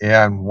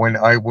 and when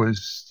I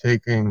was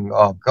taking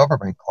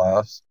government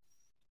class,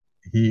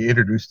 he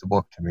introduced the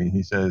book to me.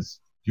 He says,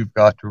 you've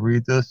got to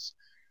read this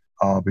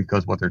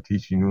because what they're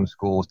teaching you in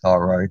school is not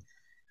right.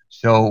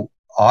 So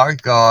I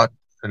got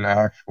an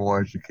actual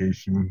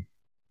education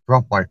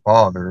from my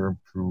father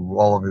through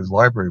all of his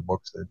library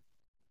books,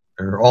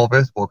 all of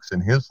his books in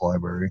his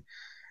library.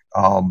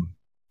 And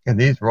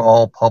these were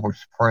all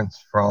published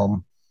prints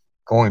from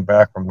going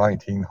back from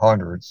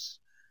 1900s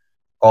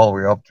all the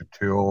way up to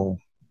till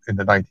in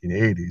the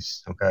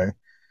 1980s. Okay.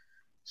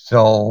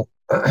 So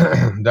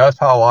that's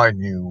how I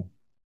knew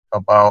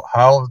about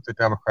how the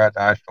Democrat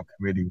National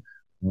Committee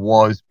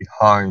was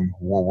behind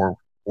World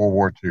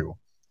War II,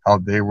 how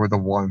they were the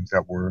ones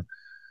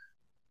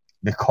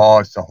they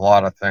caused a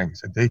lot of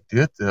things. And they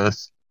did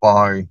this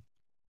by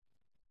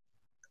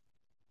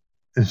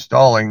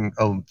installing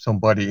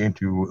somebody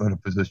into a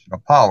position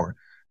of power.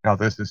 Now,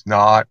 this is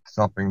not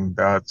something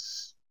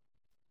that's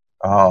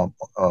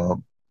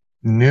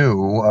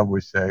new, I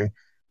would say,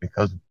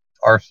 because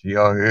our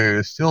CIA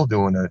is still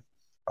doing it.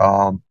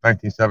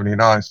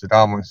 1979,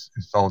 Saddam was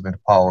installed into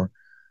power.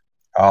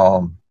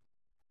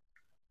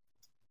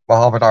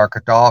 Muammar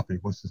Gaddafi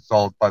was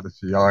installed by the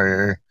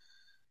CIA.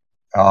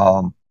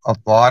 A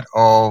lot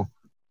of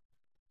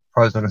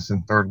presidents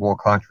in third world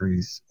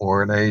countries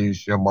or in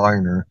Asia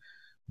Minor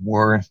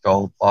were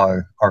installed by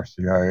our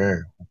CIA.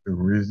 The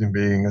reason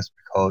being is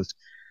because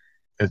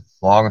as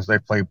long as they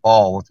play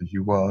ball with the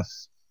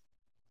U.S.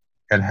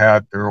 and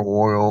had their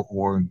oil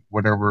or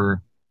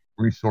whatever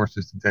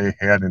resources that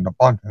they had in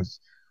abundance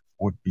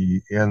would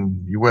be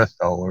in U.S.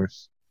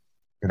 dollars,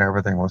 and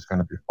everything was going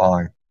to be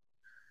fine.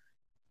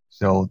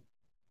 So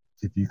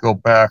if you go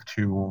back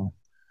to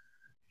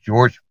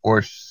George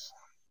Bush's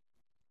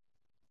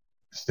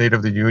State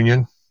of the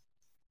Union,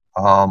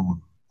 I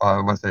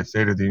must say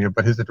State of the Union,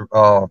 but his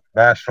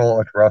national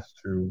address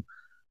to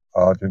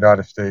the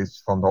United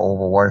States from the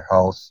Oval White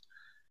House,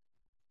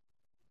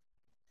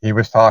 he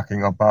was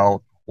talking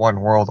about one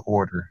world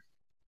order.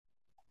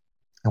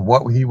 And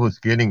what he was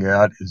getting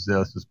at is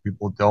this, is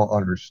people don't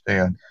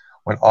understand.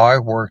 When I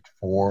worked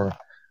for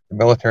the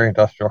military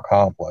industrial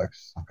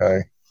complex,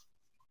 okay,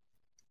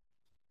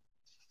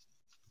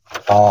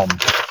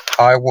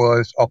 I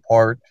was a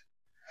part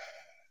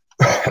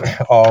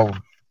of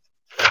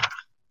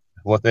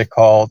what they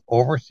called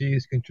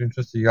Overseas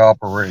Contingency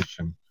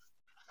Operation.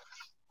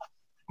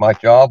 My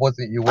job was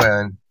at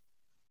UN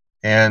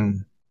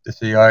and the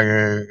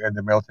CIA and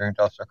the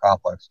military-industrial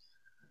complex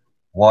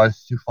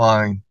was to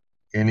find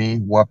any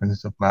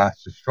weapons of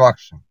mass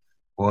destruction,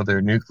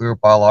 whether nuclear,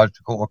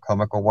 biological, or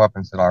chemical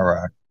weapons in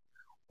Iraq.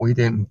 We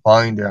didn't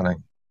find any.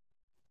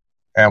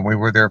 And we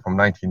were there from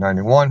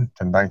 1991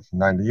 to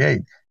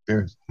 1998.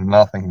 There's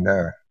nothing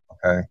there,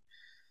 okay?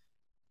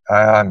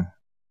 And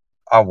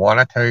I want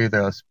to tell you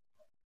this.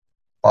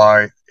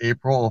 By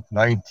April of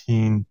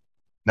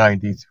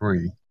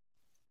 1993,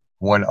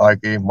 when I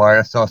gave my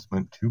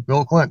assessment to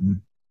Bill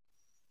Clinton,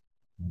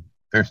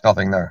 there's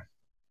nothing there.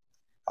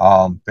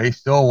 They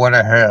still went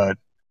ahead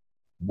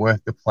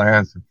with the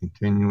plans of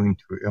continuing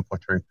to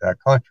infiltrate that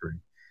country.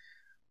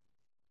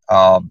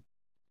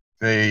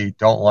 They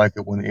don't like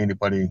it when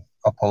anybody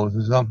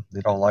opposes them.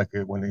 They don't like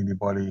it when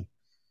anybody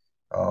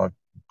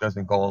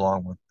doesn't go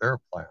along with their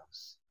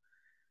plans.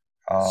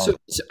 So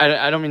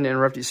I don't mean to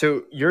interrupt you.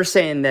 So you're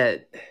saying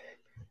that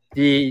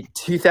the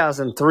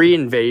 2003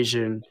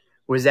 invasion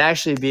was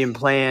actually being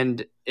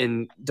planned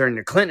during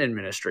the Clinton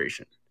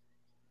administration?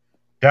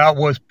 That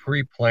was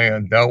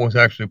pre-planned. That was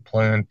actually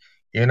planned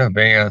in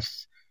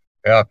advance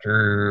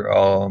after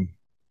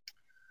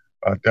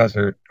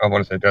Desert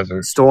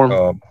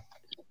Storm.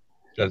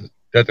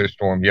 Desert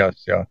Storm,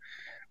 yes, yeah.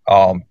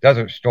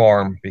 Desert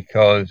Storm,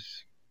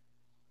 because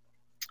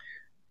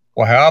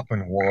what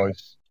happened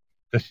was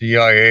the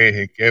CIA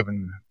had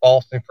given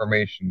false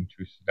information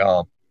to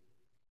Saddam.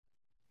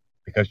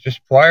 Because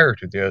just prior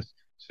to this,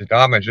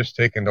 Saddam had just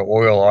taken the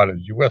oil out of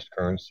U.S.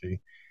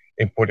 currency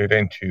and put it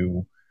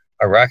into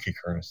Iraqi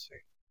currency.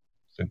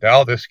 So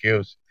now this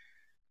gives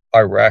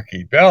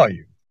Iraqi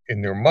value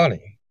in their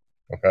money,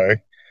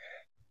 okay?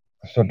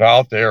 So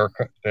now they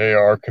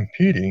are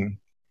competing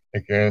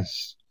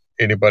against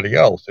anybody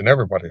else and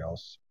everybody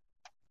else.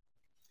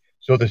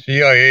 So the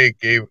CIA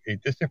gave a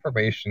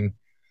disinformation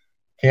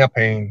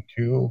campaign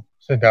to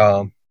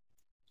Saddam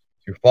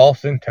through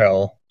false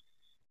intel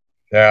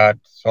that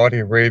Saudi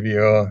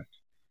Arabia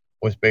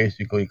was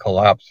basically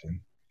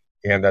collapsing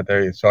and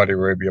that Saudi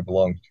Arabia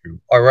belonged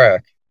to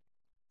Iraq.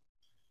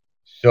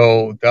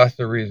 So that's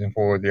the reason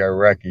for the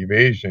Iraq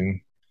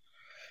invasion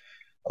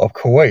of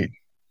Kuwait.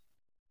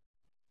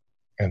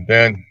 And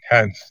then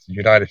hence the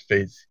United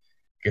States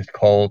gets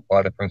called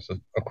by the Prince of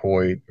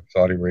Kuwait of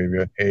Saudi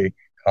Arabia, hey,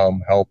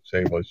 come help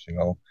save us,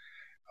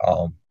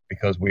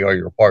 because we are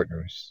your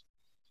partners.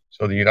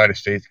 So the United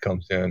States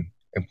comes in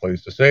and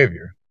plays the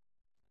savior,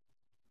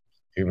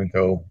 even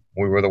though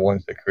we were the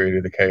ones that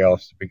created the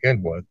chaos to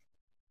begin with.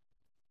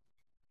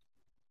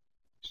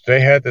 So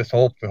they had the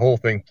whole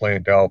thing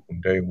planned out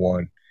from day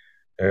one.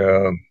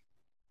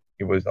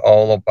 It was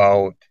all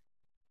about,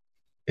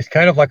 it's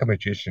kind of like a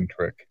magician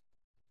trick.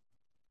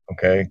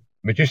 Okay?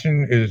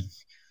 Magician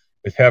is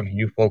having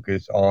you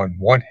focus on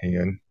one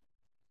hand.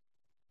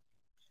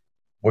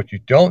 What you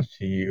don't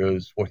see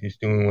is what he's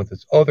doing with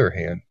his other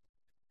hand.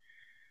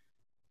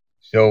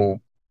 So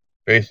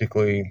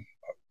basically,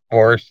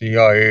 for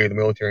CIA, the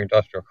military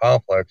industrial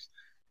complex,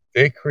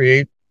 they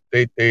created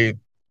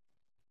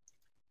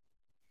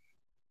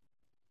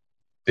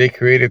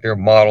their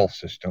model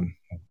system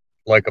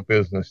like a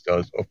business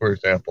does. So for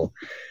example,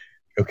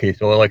 okay,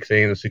 so like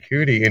say in the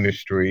security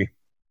industry,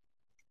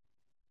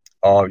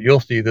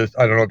 you'll see this.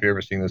 I don't know if you've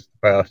ever seen this in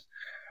the past.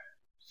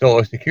 So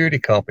a security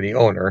company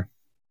owner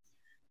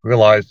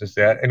realizes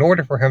that in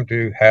order for him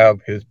to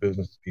have his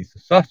business be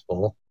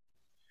successful,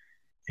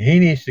 he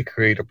needs to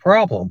create a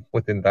problem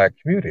within that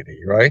community,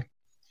 right?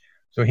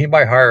 So he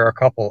might hire a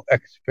couple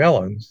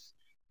ex-felons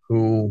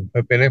who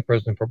have been in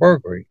prison for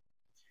burglary.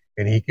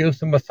 And he gives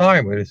them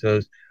assignment. He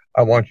says,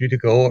 I want you to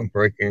go and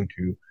break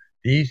into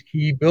these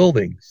key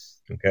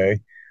buildings, okay?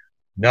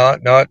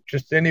 Not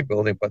just any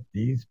building, but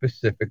these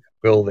specific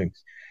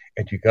buildings.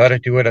 And you got to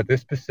do it at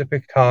this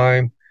specific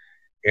time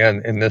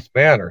and in this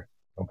manner,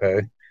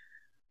 okay?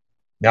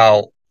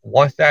 Now,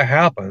 once that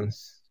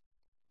happens,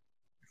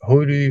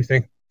 who do you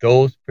think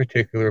those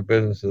particular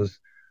businesses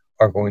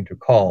are going to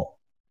call?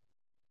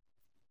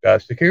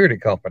 That security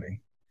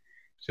company.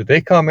 So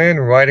they come in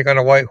riding on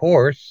a white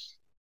horse,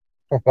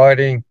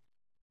 providing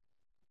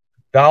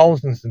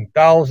thousands and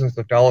thousands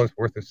of dollars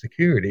worth of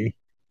security,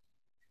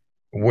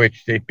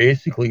 which they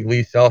basically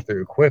lease out their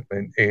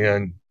equipment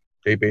and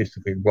they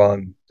basically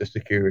run the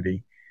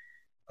security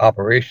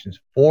operations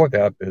for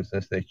that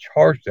business. They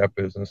charge that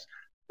business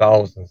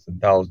thousands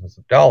and thousands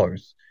of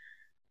dollars.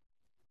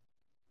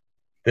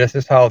 This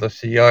is how the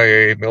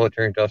CIA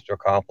military industrial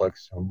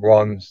complex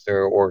runs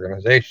their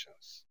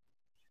organizations.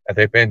 And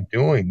they've been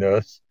doing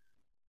this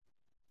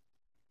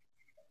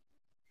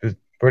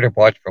pretty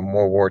much from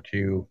World War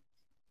II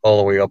all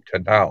the way up to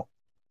now.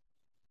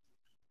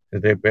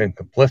 They've been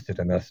complicit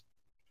in this.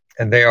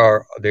 And they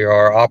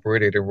are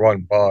operated and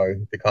run by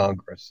the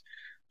Congress.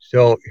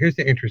 So here's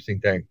the interesting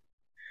thing.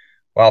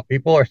 While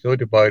people are so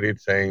divided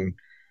saying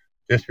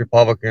this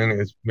Republican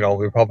is,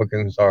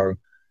 Republicans are,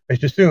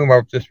 let's assume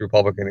this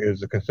Republican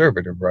is a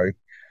conservative, right?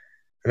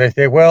 And they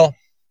say, well,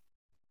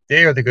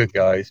 they are the good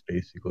guys,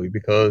 basically,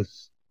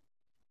 because,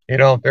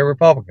 they're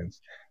Republicans.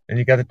 And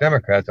you got the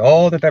Democrats.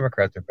 All the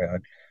Democrats are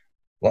bad.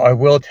 Well, I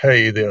will tell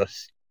you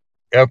this.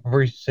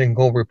 Every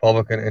single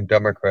Republican and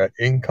Democrat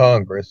in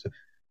Congress,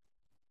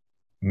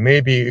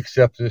 maybe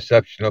except the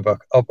exception of a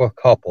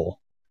couple,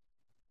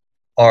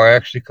 are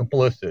actually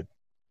complicit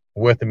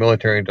with the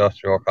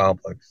military-industrial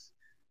complex.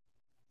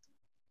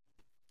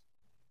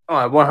 Oh,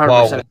 I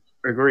 100%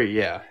 agree,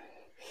 yeah.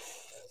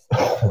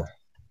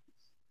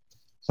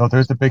 So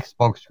there's a big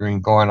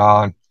smokescreen going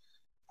on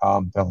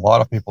that a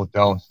lot of people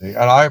don't see. And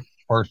I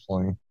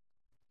personally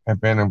have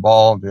been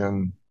involved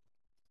in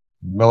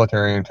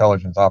military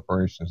intelligence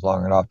operations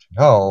long enough to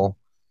know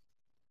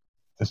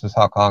this is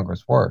how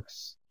Congress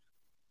works.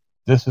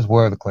 This is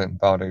where the Clinton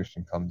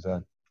Foundation comes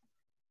in.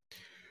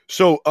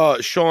 So,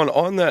 Sean,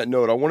 on that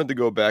note, I wanted to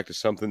go back to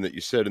something that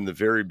you said in the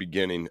very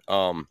beginning.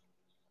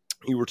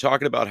 You were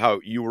talking about how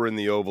you were in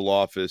the Oval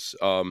Office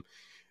and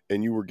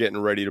you were getting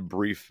ready to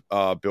brief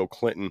Bill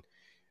Clinton,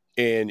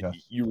 and yes,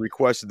 you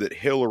requested that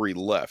Hillary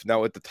left.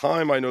 Now, at the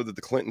time, I know that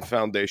the Clinton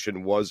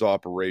Foundation was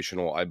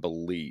operational, I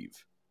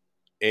believe.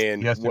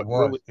 And yes, what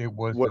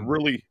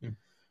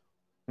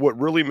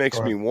really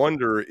makes me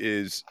wonder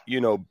is,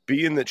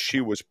 being that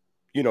she was,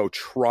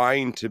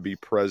 trying to be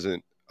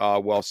present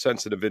while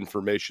sensitive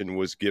information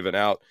was given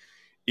out,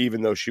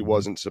 even though she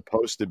wasn't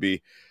supposed to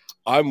be.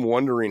 I'm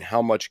wondering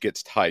how much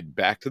gets tied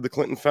back to the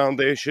Clinton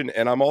Foundation,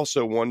 and I'm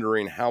also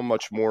wondering how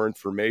much more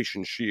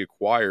information she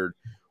acquired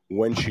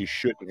when she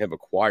shouldn't have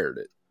acquired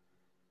it.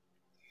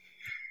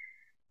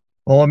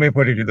 Well, let me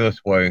put it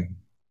this way.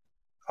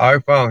 I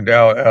found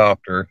out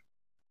after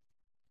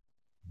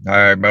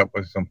I met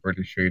with some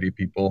pretty shady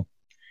people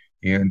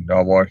in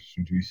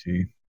Washington,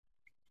 D.C.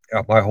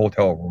 at my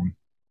hotel room.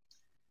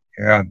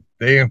 And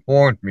they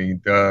informed me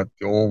that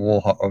the Oval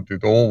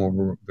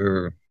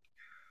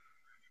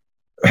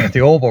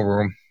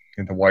Room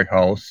in the White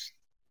House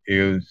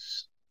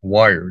is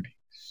wired.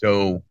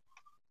 So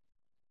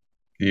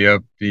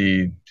if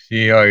the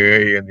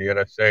CIA and the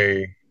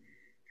NSA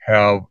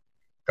have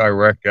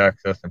direct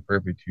access and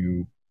privy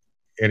to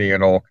any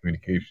and all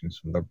communications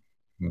from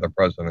the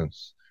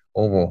president's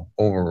Oval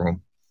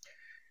Room.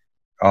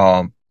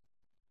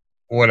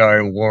 What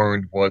I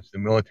learned was the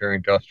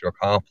military-industrial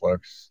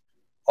complex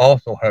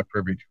also had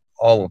privy to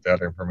all of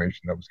that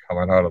information that was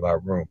coming out of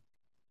that room.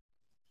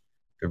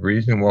 The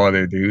reason why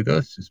they do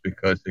this is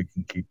because they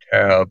can keep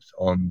tabs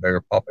on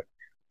their puppet,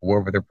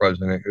 whoever their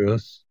president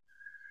is.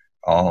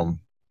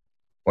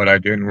 But I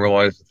didn't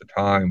realize at the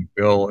time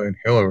Bill and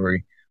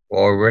Hillary were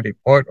already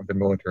part of the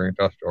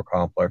military-industrial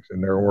complex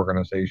in their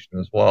organization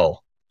as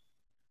well.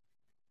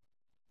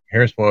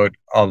 Here's what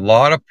a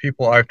lot of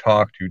people I've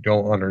talked to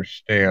don't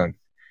understand.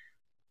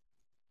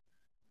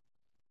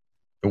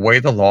 The way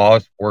the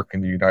laws work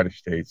in the United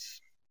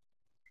States,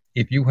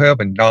 if you have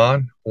a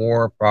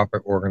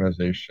non-for-profit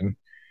organization,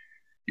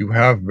 you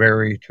have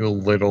very to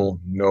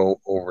little, no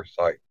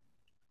oversight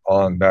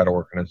on that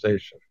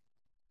organization.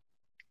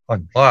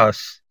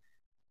 Unless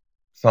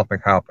something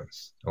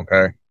happens,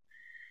 okay?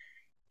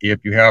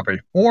 If you have a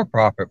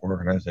for-profit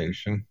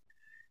organization,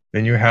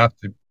 then you have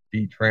to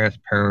be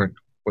transparent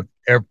with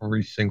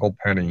every single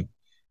penny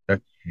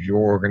that your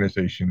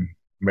organization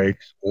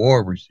makes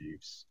or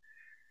receives.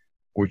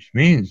 Which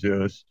means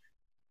is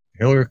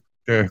the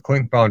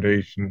Clinton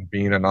Foundation,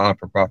 being a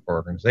non-for-profit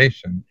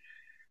organization,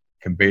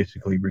 can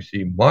basically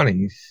receive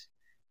monies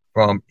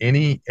from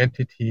any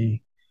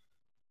entity,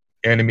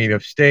 enemy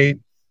of state,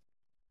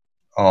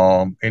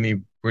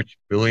 any rich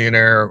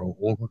billionaire or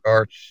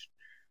oligarchs.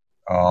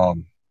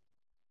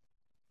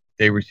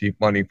 They receive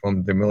money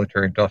from the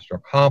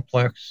military-industrial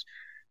complex.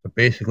 But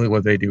basically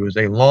what they do is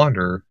they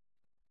launder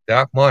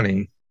that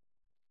money,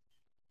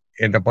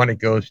 and the money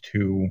goes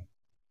to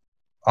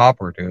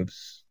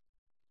operatives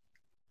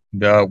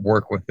that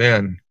work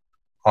within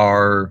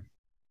our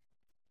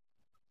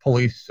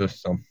police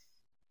system.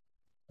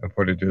 I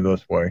put it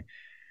this way.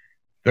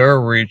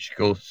 Their reach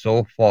goes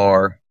so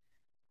far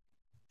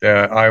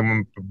that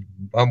I'm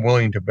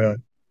willing to bet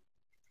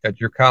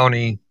that your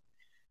county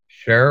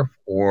sheriff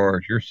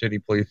or your city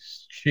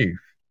police chief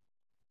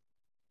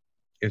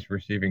is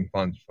receiving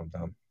funds from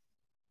them.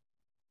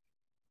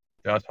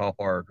 That's how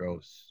far it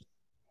goes.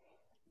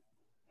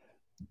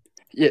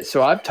 Yeah,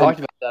 so I've talked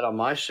about that on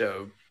my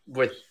show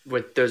with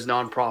those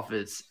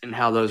nonprofits and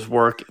how those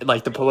work.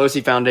 Like the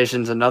Pelosi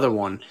Foundation's another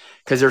one,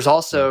 because there's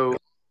also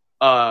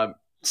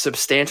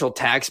substantial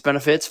tax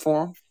benefits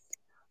for them.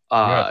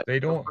 Yes, they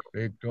don't.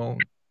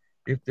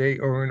 If they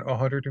earn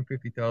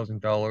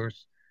 $150,000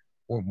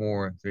 or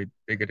more, they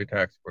get a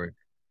tax break.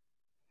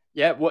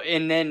 Yeah, well,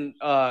 and then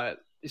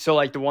so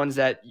like the ones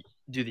that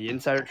do the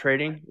insider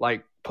trading,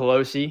 like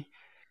Pelosi,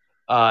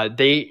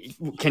 they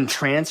can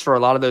transfer a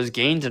lot of those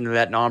gains into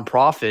that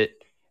nonprofit.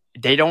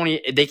 They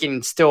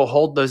can still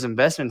hold those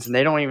investments, and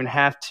they don't even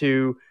have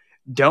to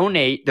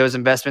donate those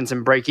investments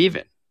and break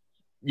even.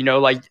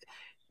 Like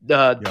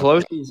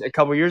Pelosi's a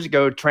couple years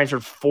ago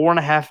transferred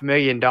 $4.5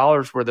 million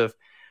worth of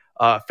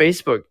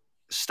Facebook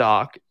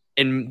stock,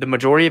 and the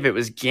majority of it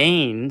was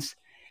gains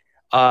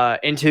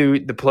into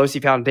the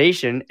Pelosi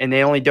Foundation, and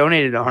they only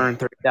donated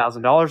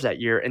 $130,000 that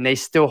year, and they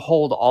still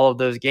hold all of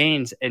those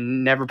gains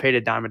and never paid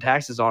a dime of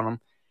taxes on them.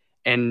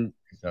 And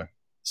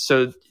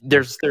so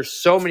there's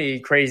so many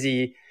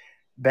crazy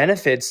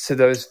benefits to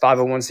those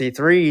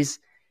 501c3s.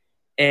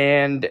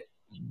 And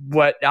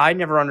what I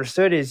never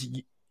understood is,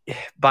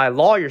 by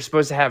law, you're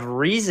supposed to have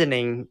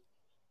reasoning,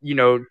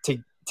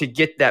 to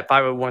get that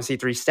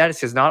 501c3 status,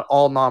 because not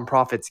all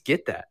nonprofits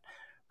get that.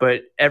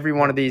 But every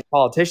one of these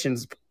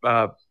politicians,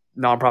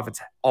 nonprofits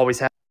always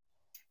have.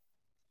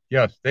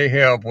 Yes, they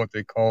have what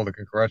they call the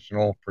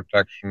Congressional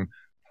Protection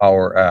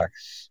Power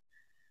Acts.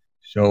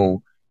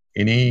 So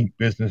any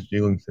business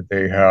dealings that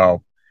they have,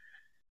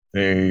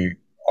 they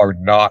are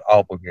not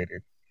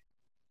obligated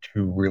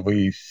to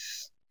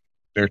release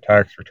their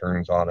tax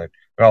returns on it.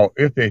 Now,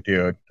 if they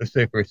did, let's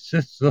say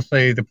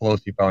the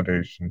Pelosi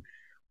Foundation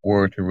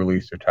were to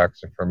release their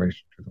tax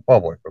information to the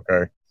public,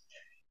 okay?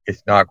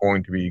 It's not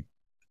going to be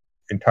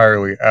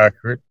entirely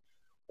accurate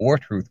or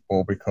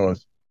truthful,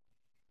 because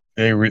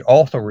they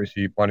also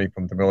receive money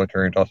from the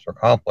military-industrial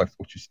complex,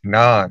 which is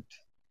not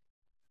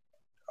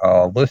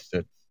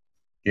listed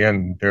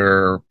in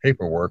their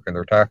paperwork and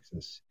their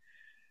taxes.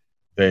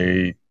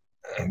 They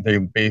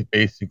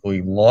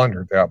basically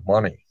launder that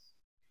money.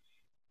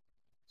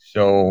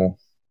 So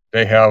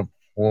they have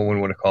what we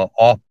want to call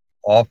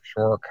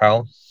offshore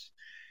accounts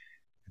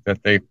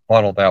that they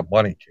funnel that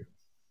money to.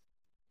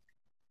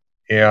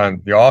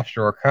 And the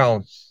offshore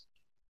accounts,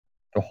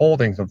 the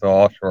holdings of the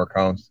offshore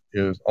accounts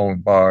is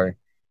owned by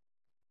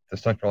the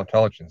Central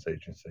Intelligence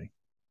Agency.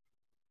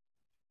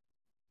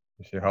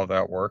 You see how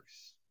that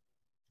works?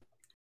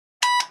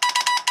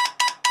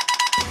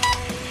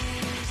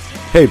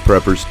 Hey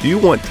preppers, do you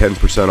want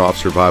 10% off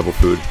survival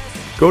food?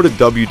 Go to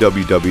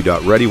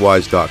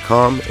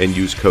www.readywise.com and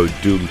use code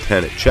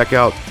DOOM10 at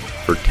checkout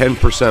for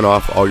 10%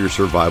 off all your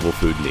survival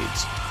food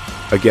needs.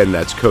 Again,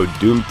 that's code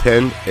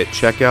DOOM10 at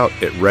checkout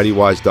at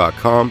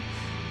readywise.com,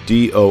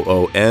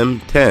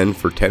 DOOM10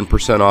 for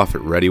 10% off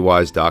at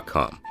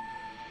readywise.com.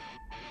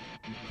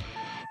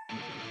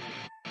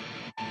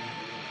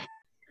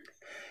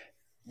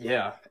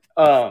 Yeah.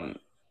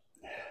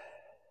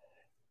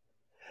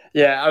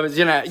 Yeah, I was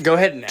going to go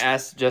ahead and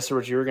ask Jester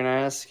what you were going to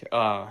ask,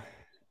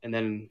 and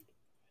then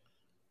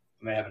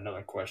I may have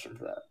another question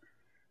for that.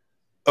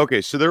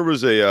 Okay, so there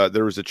was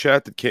a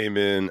chat that came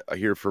in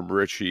here from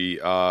Richie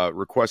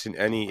requesting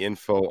any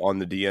info on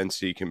the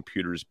DNC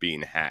computers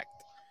being hacked.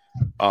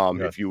 Yes.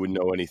 If you would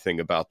know anything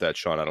about that,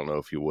 Sean, I don't know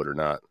if you would or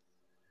not.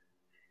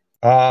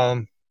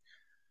 The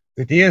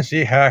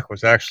DNC hack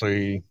was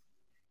actually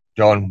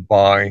done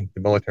by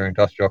the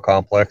military-industrial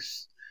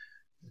complex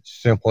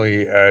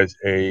simply as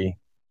a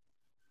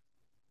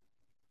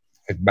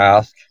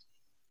mask.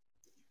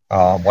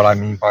 What I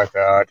mean by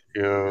that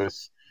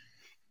is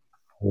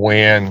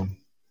when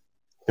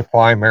the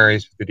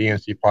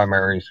DNC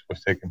primaries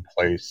was taking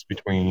place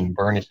between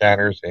Bernie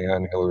Sanders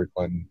and Hillary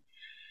Clinton,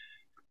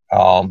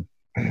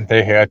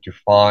 they had to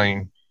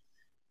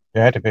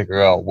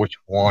figure out which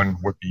one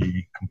would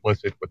be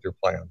complicit with their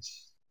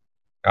plans.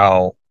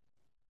 Now,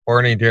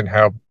 Bernie didn't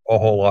have a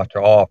whole lot to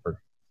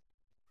offer.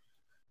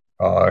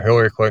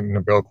 Hillary Clinton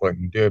and Bill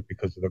Clinton did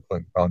because of the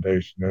Clinton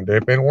Foundation, and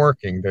they've been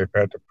working. They've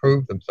had to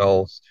prove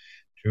themselves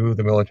to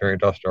the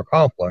military-industrial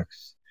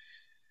complex.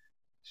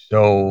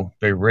 So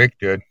they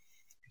rigged it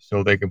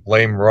so they could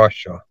blame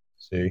Russia.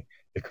 See,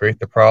 they create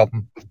the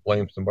problem,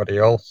 blame somebody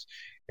else,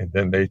 and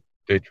then they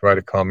try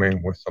to come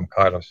in with some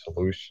kind of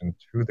solution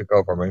to the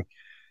government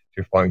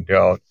to find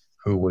out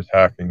who was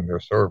hacking their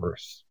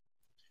servers.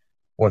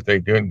 What they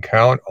didn't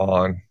count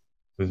on,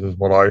 this is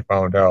what I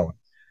found out.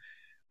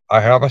 I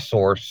have a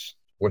source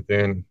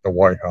within the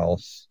White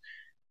House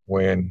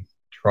when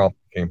Trump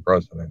became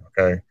president,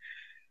 okay?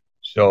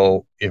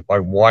 So if I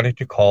wanted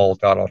to call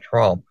Donald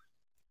Trump,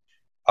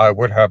 I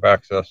would have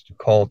access to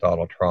call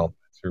Donald Trump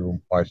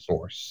through my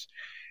source,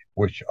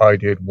 which I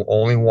did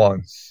only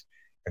once,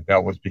 and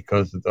that was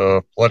because of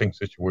the flooding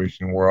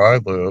situation where I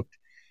lived.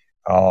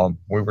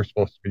 We were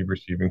supposed to be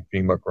receiving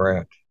FEMA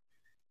grant,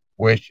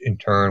 which in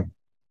turn,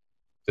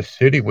 the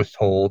city was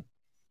told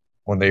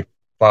when they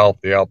filed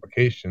the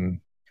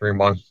application 3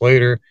 months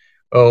later,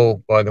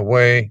 oh, by the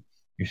way,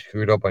 you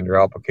screwed up on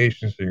your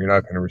application, so you're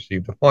not going to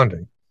receive the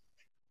funding.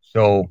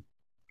 So,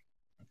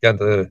 yeah,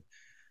 the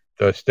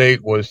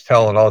state was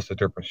telling us a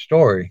different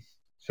story.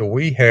 So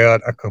we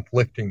had a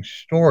conflicting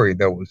story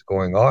that was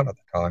going on at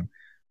the time.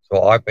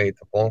 So I made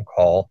the phone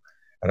call,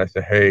 and I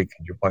said, hey,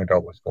 can you find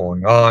out what's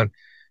going on?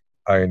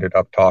 I ended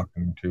up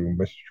talking to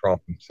Mr.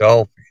 Trump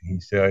himself, and he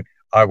said,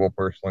 I will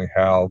personally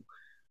have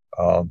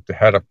the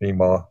head of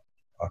FEMA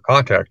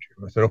contact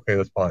you. I said, okay,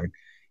 that's fine.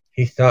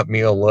 He sent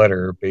me a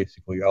letter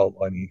basically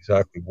outlining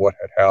exactly what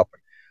had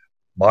happened.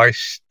 My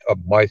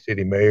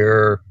city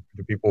mayor,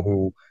 the people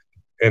who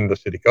in the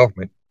city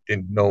government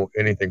didn't know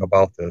anything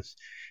about this.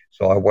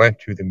 So I went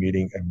to the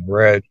meeting and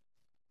read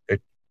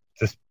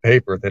this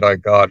paper that I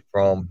got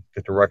from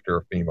the director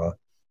of FEMA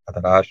at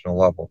the national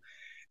level,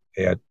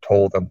 and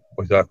told them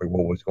exactly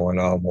what was going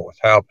on, what was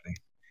happening.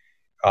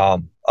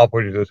 I'll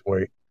put it this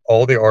way.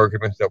 all the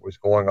arguments that was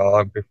going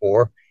on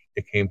before,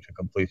 it came to a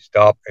complete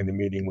stop and the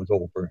meeting was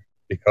over,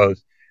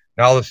 because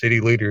now the city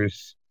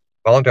leaders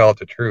found out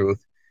the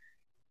truth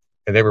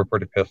and they were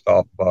pretty pissed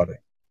off about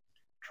it.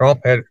 Trump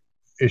had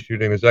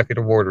issued an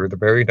executive order the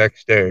very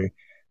next day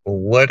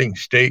letting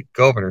state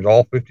governors,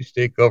 all 50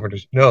 state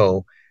governors,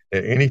 know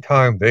that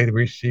anytime they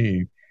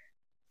receive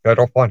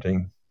federal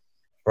funding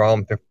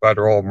from the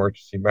Federal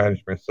Emergency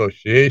Management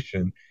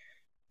Association,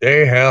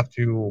 they have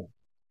to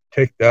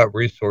take that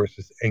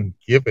resources and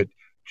give it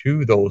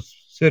to those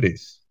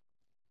cities.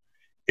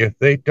 If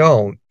they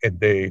don't, and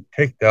they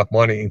take that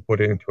money and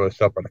put it into a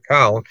separate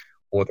account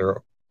for their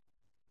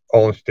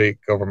own state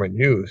government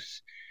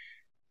use,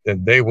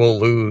 then they will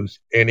lose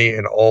any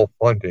and all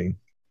funding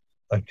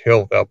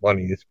until that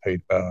money is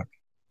paid back.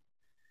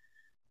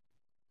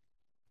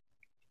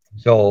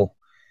 So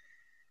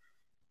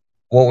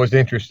what was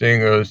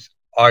interesting is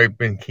I've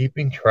been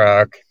keeping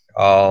track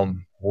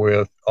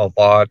with a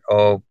lot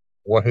of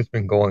what has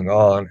been going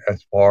on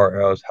as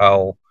far as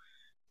how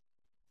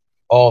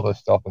all this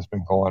stuff has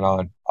been going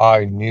on.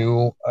 I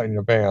knew in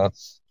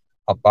advance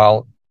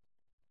about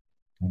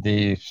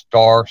the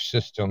STAR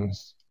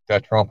systems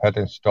that Trump had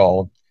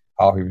installed,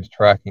 how he was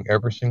tracking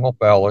every single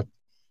ballot,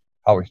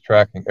 how he's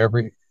tracking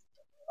every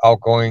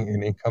outgoing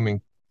and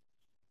incoming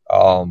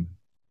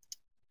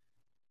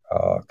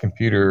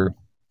computer,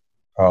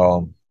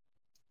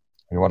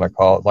 what I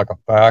call it, like a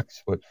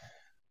fax, but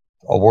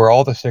where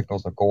all the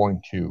signals are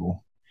going to.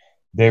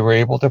 They were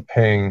able to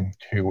ping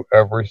to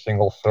every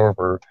single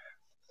server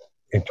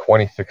in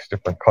 26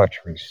 different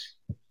countries.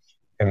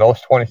 In those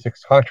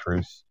 26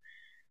 countries,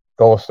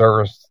 those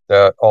servers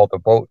that all the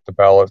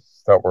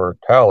ballots that were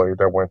tallied,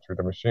 that went through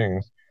the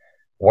machines,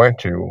 went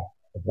to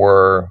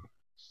were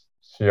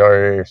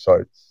CIA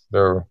sites.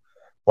 They're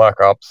black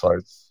ops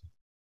sites.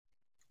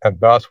 And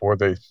that's where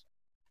they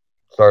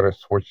started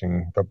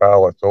switching the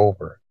ballots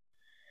over.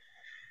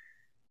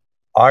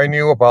 I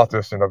knew about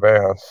this in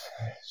advance,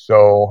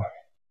 so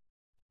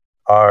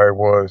I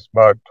was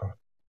met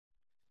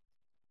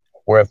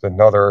with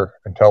another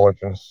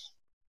intelligence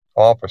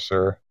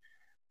officer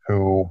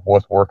who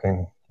was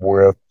working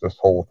with this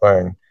whole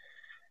thing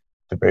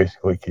to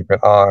basically keep an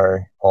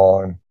eye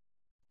on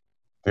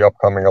the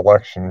upcoming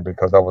election,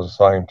 because I was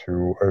assigned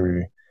to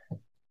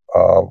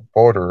a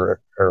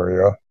voter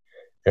area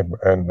in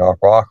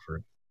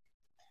Rockford.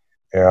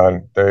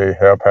 And they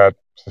have had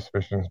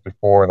suspicions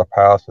before in the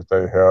past that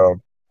they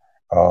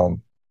have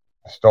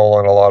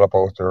stolen a lot of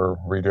votes or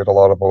redid a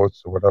lot of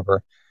votes or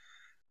whatever.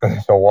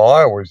 So while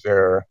I was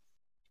there,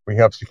 we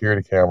have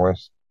security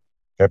cameras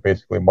that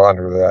basically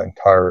monitor that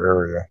entire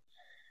area.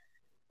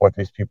 What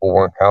these people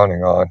weren't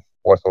counting on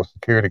was those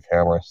security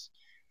cameras.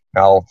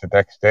 Now, the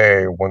next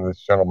day, when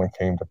this gentleman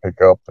came to pick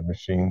up the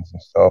machines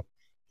and stuff,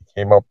 he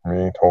came up to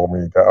me and told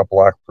me that a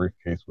black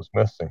briefcase was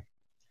missing.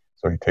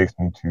 So he takes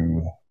me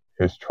to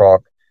his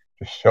truck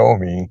to show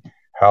me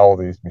how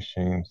these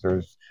machines,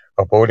 there's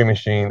a voting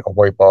machine, a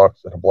white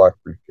box, and a black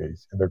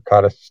briefcase, and they're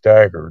kind of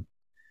staggered.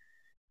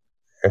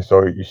 And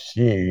so you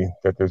see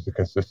that there's a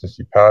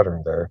consistency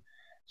pattern there.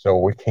 So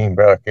we came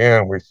back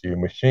in, we see a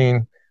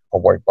machine, a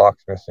white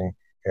box missing,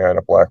 and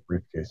a black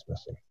briefcase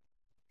missing.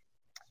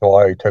 So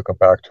I took it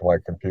back to my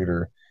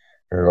computer,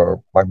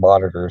 or my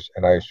monitors,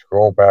 and I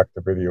scrolled back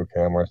the video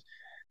cameras,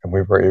 and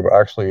we were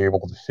actually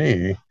able to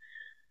see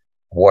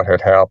what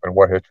had happened,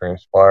 what had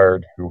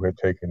transpired, who had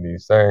taken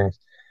these things.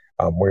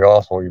 We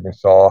also even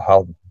saw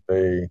how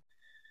the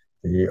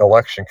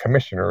election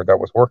commissioner that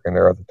was working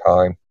there at the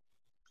time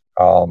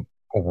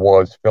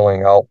was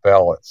filling out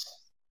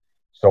ballots.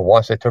 So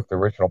once they took the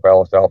original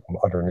ballots out from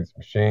underneath the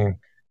machine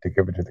to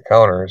give it to the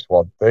counters,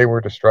 while they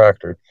were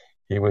distracted,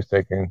 he was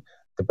taking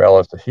the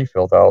ballots that he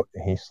filled out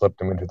and he slipped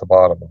them into the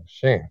bottom of the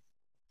machine.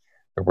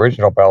 The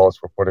original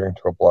ballots were put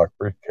into a black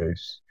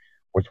briefcase,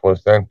 which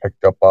was then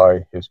picked up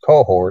by his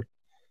cohort,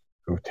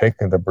 who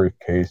taken the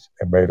briefcase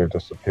and made it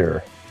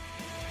disappear.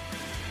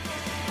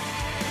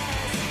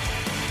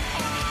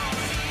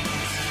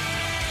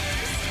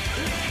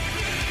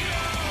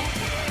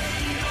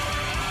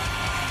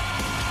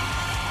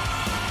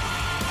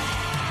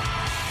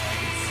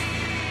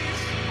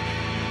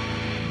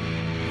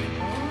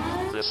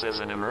 This is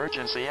an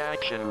emergency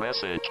action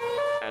message.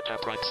 At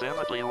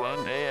approximately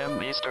 1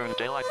 a.m. Eastern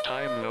Daylight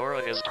Time,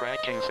 NORAD is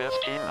tracking 15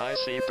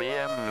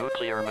 ICBM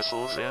nuclear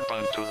missiles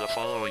inbound to the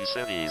following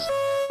cities: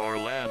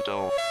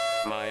 Orlando,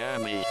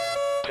 Miami,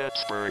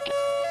 Pittsburgh,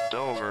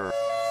 Dover,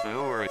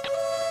 Newark,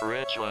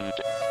 Richland,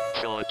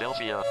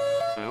 Philadelphia,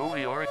 New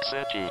York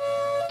City,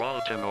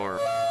 Baltimore,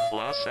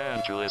 Los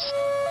Angeles,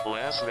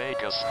 Las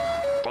Vegas,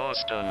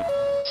 Boston,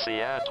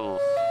 Seattle,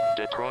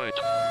 Detroit.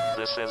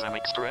 This is an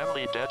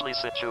extremely deadly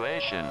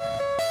situation.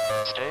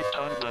 Stay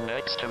tuned. The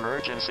next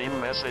emergency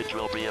message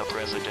will be a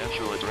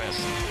presidential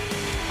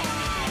address.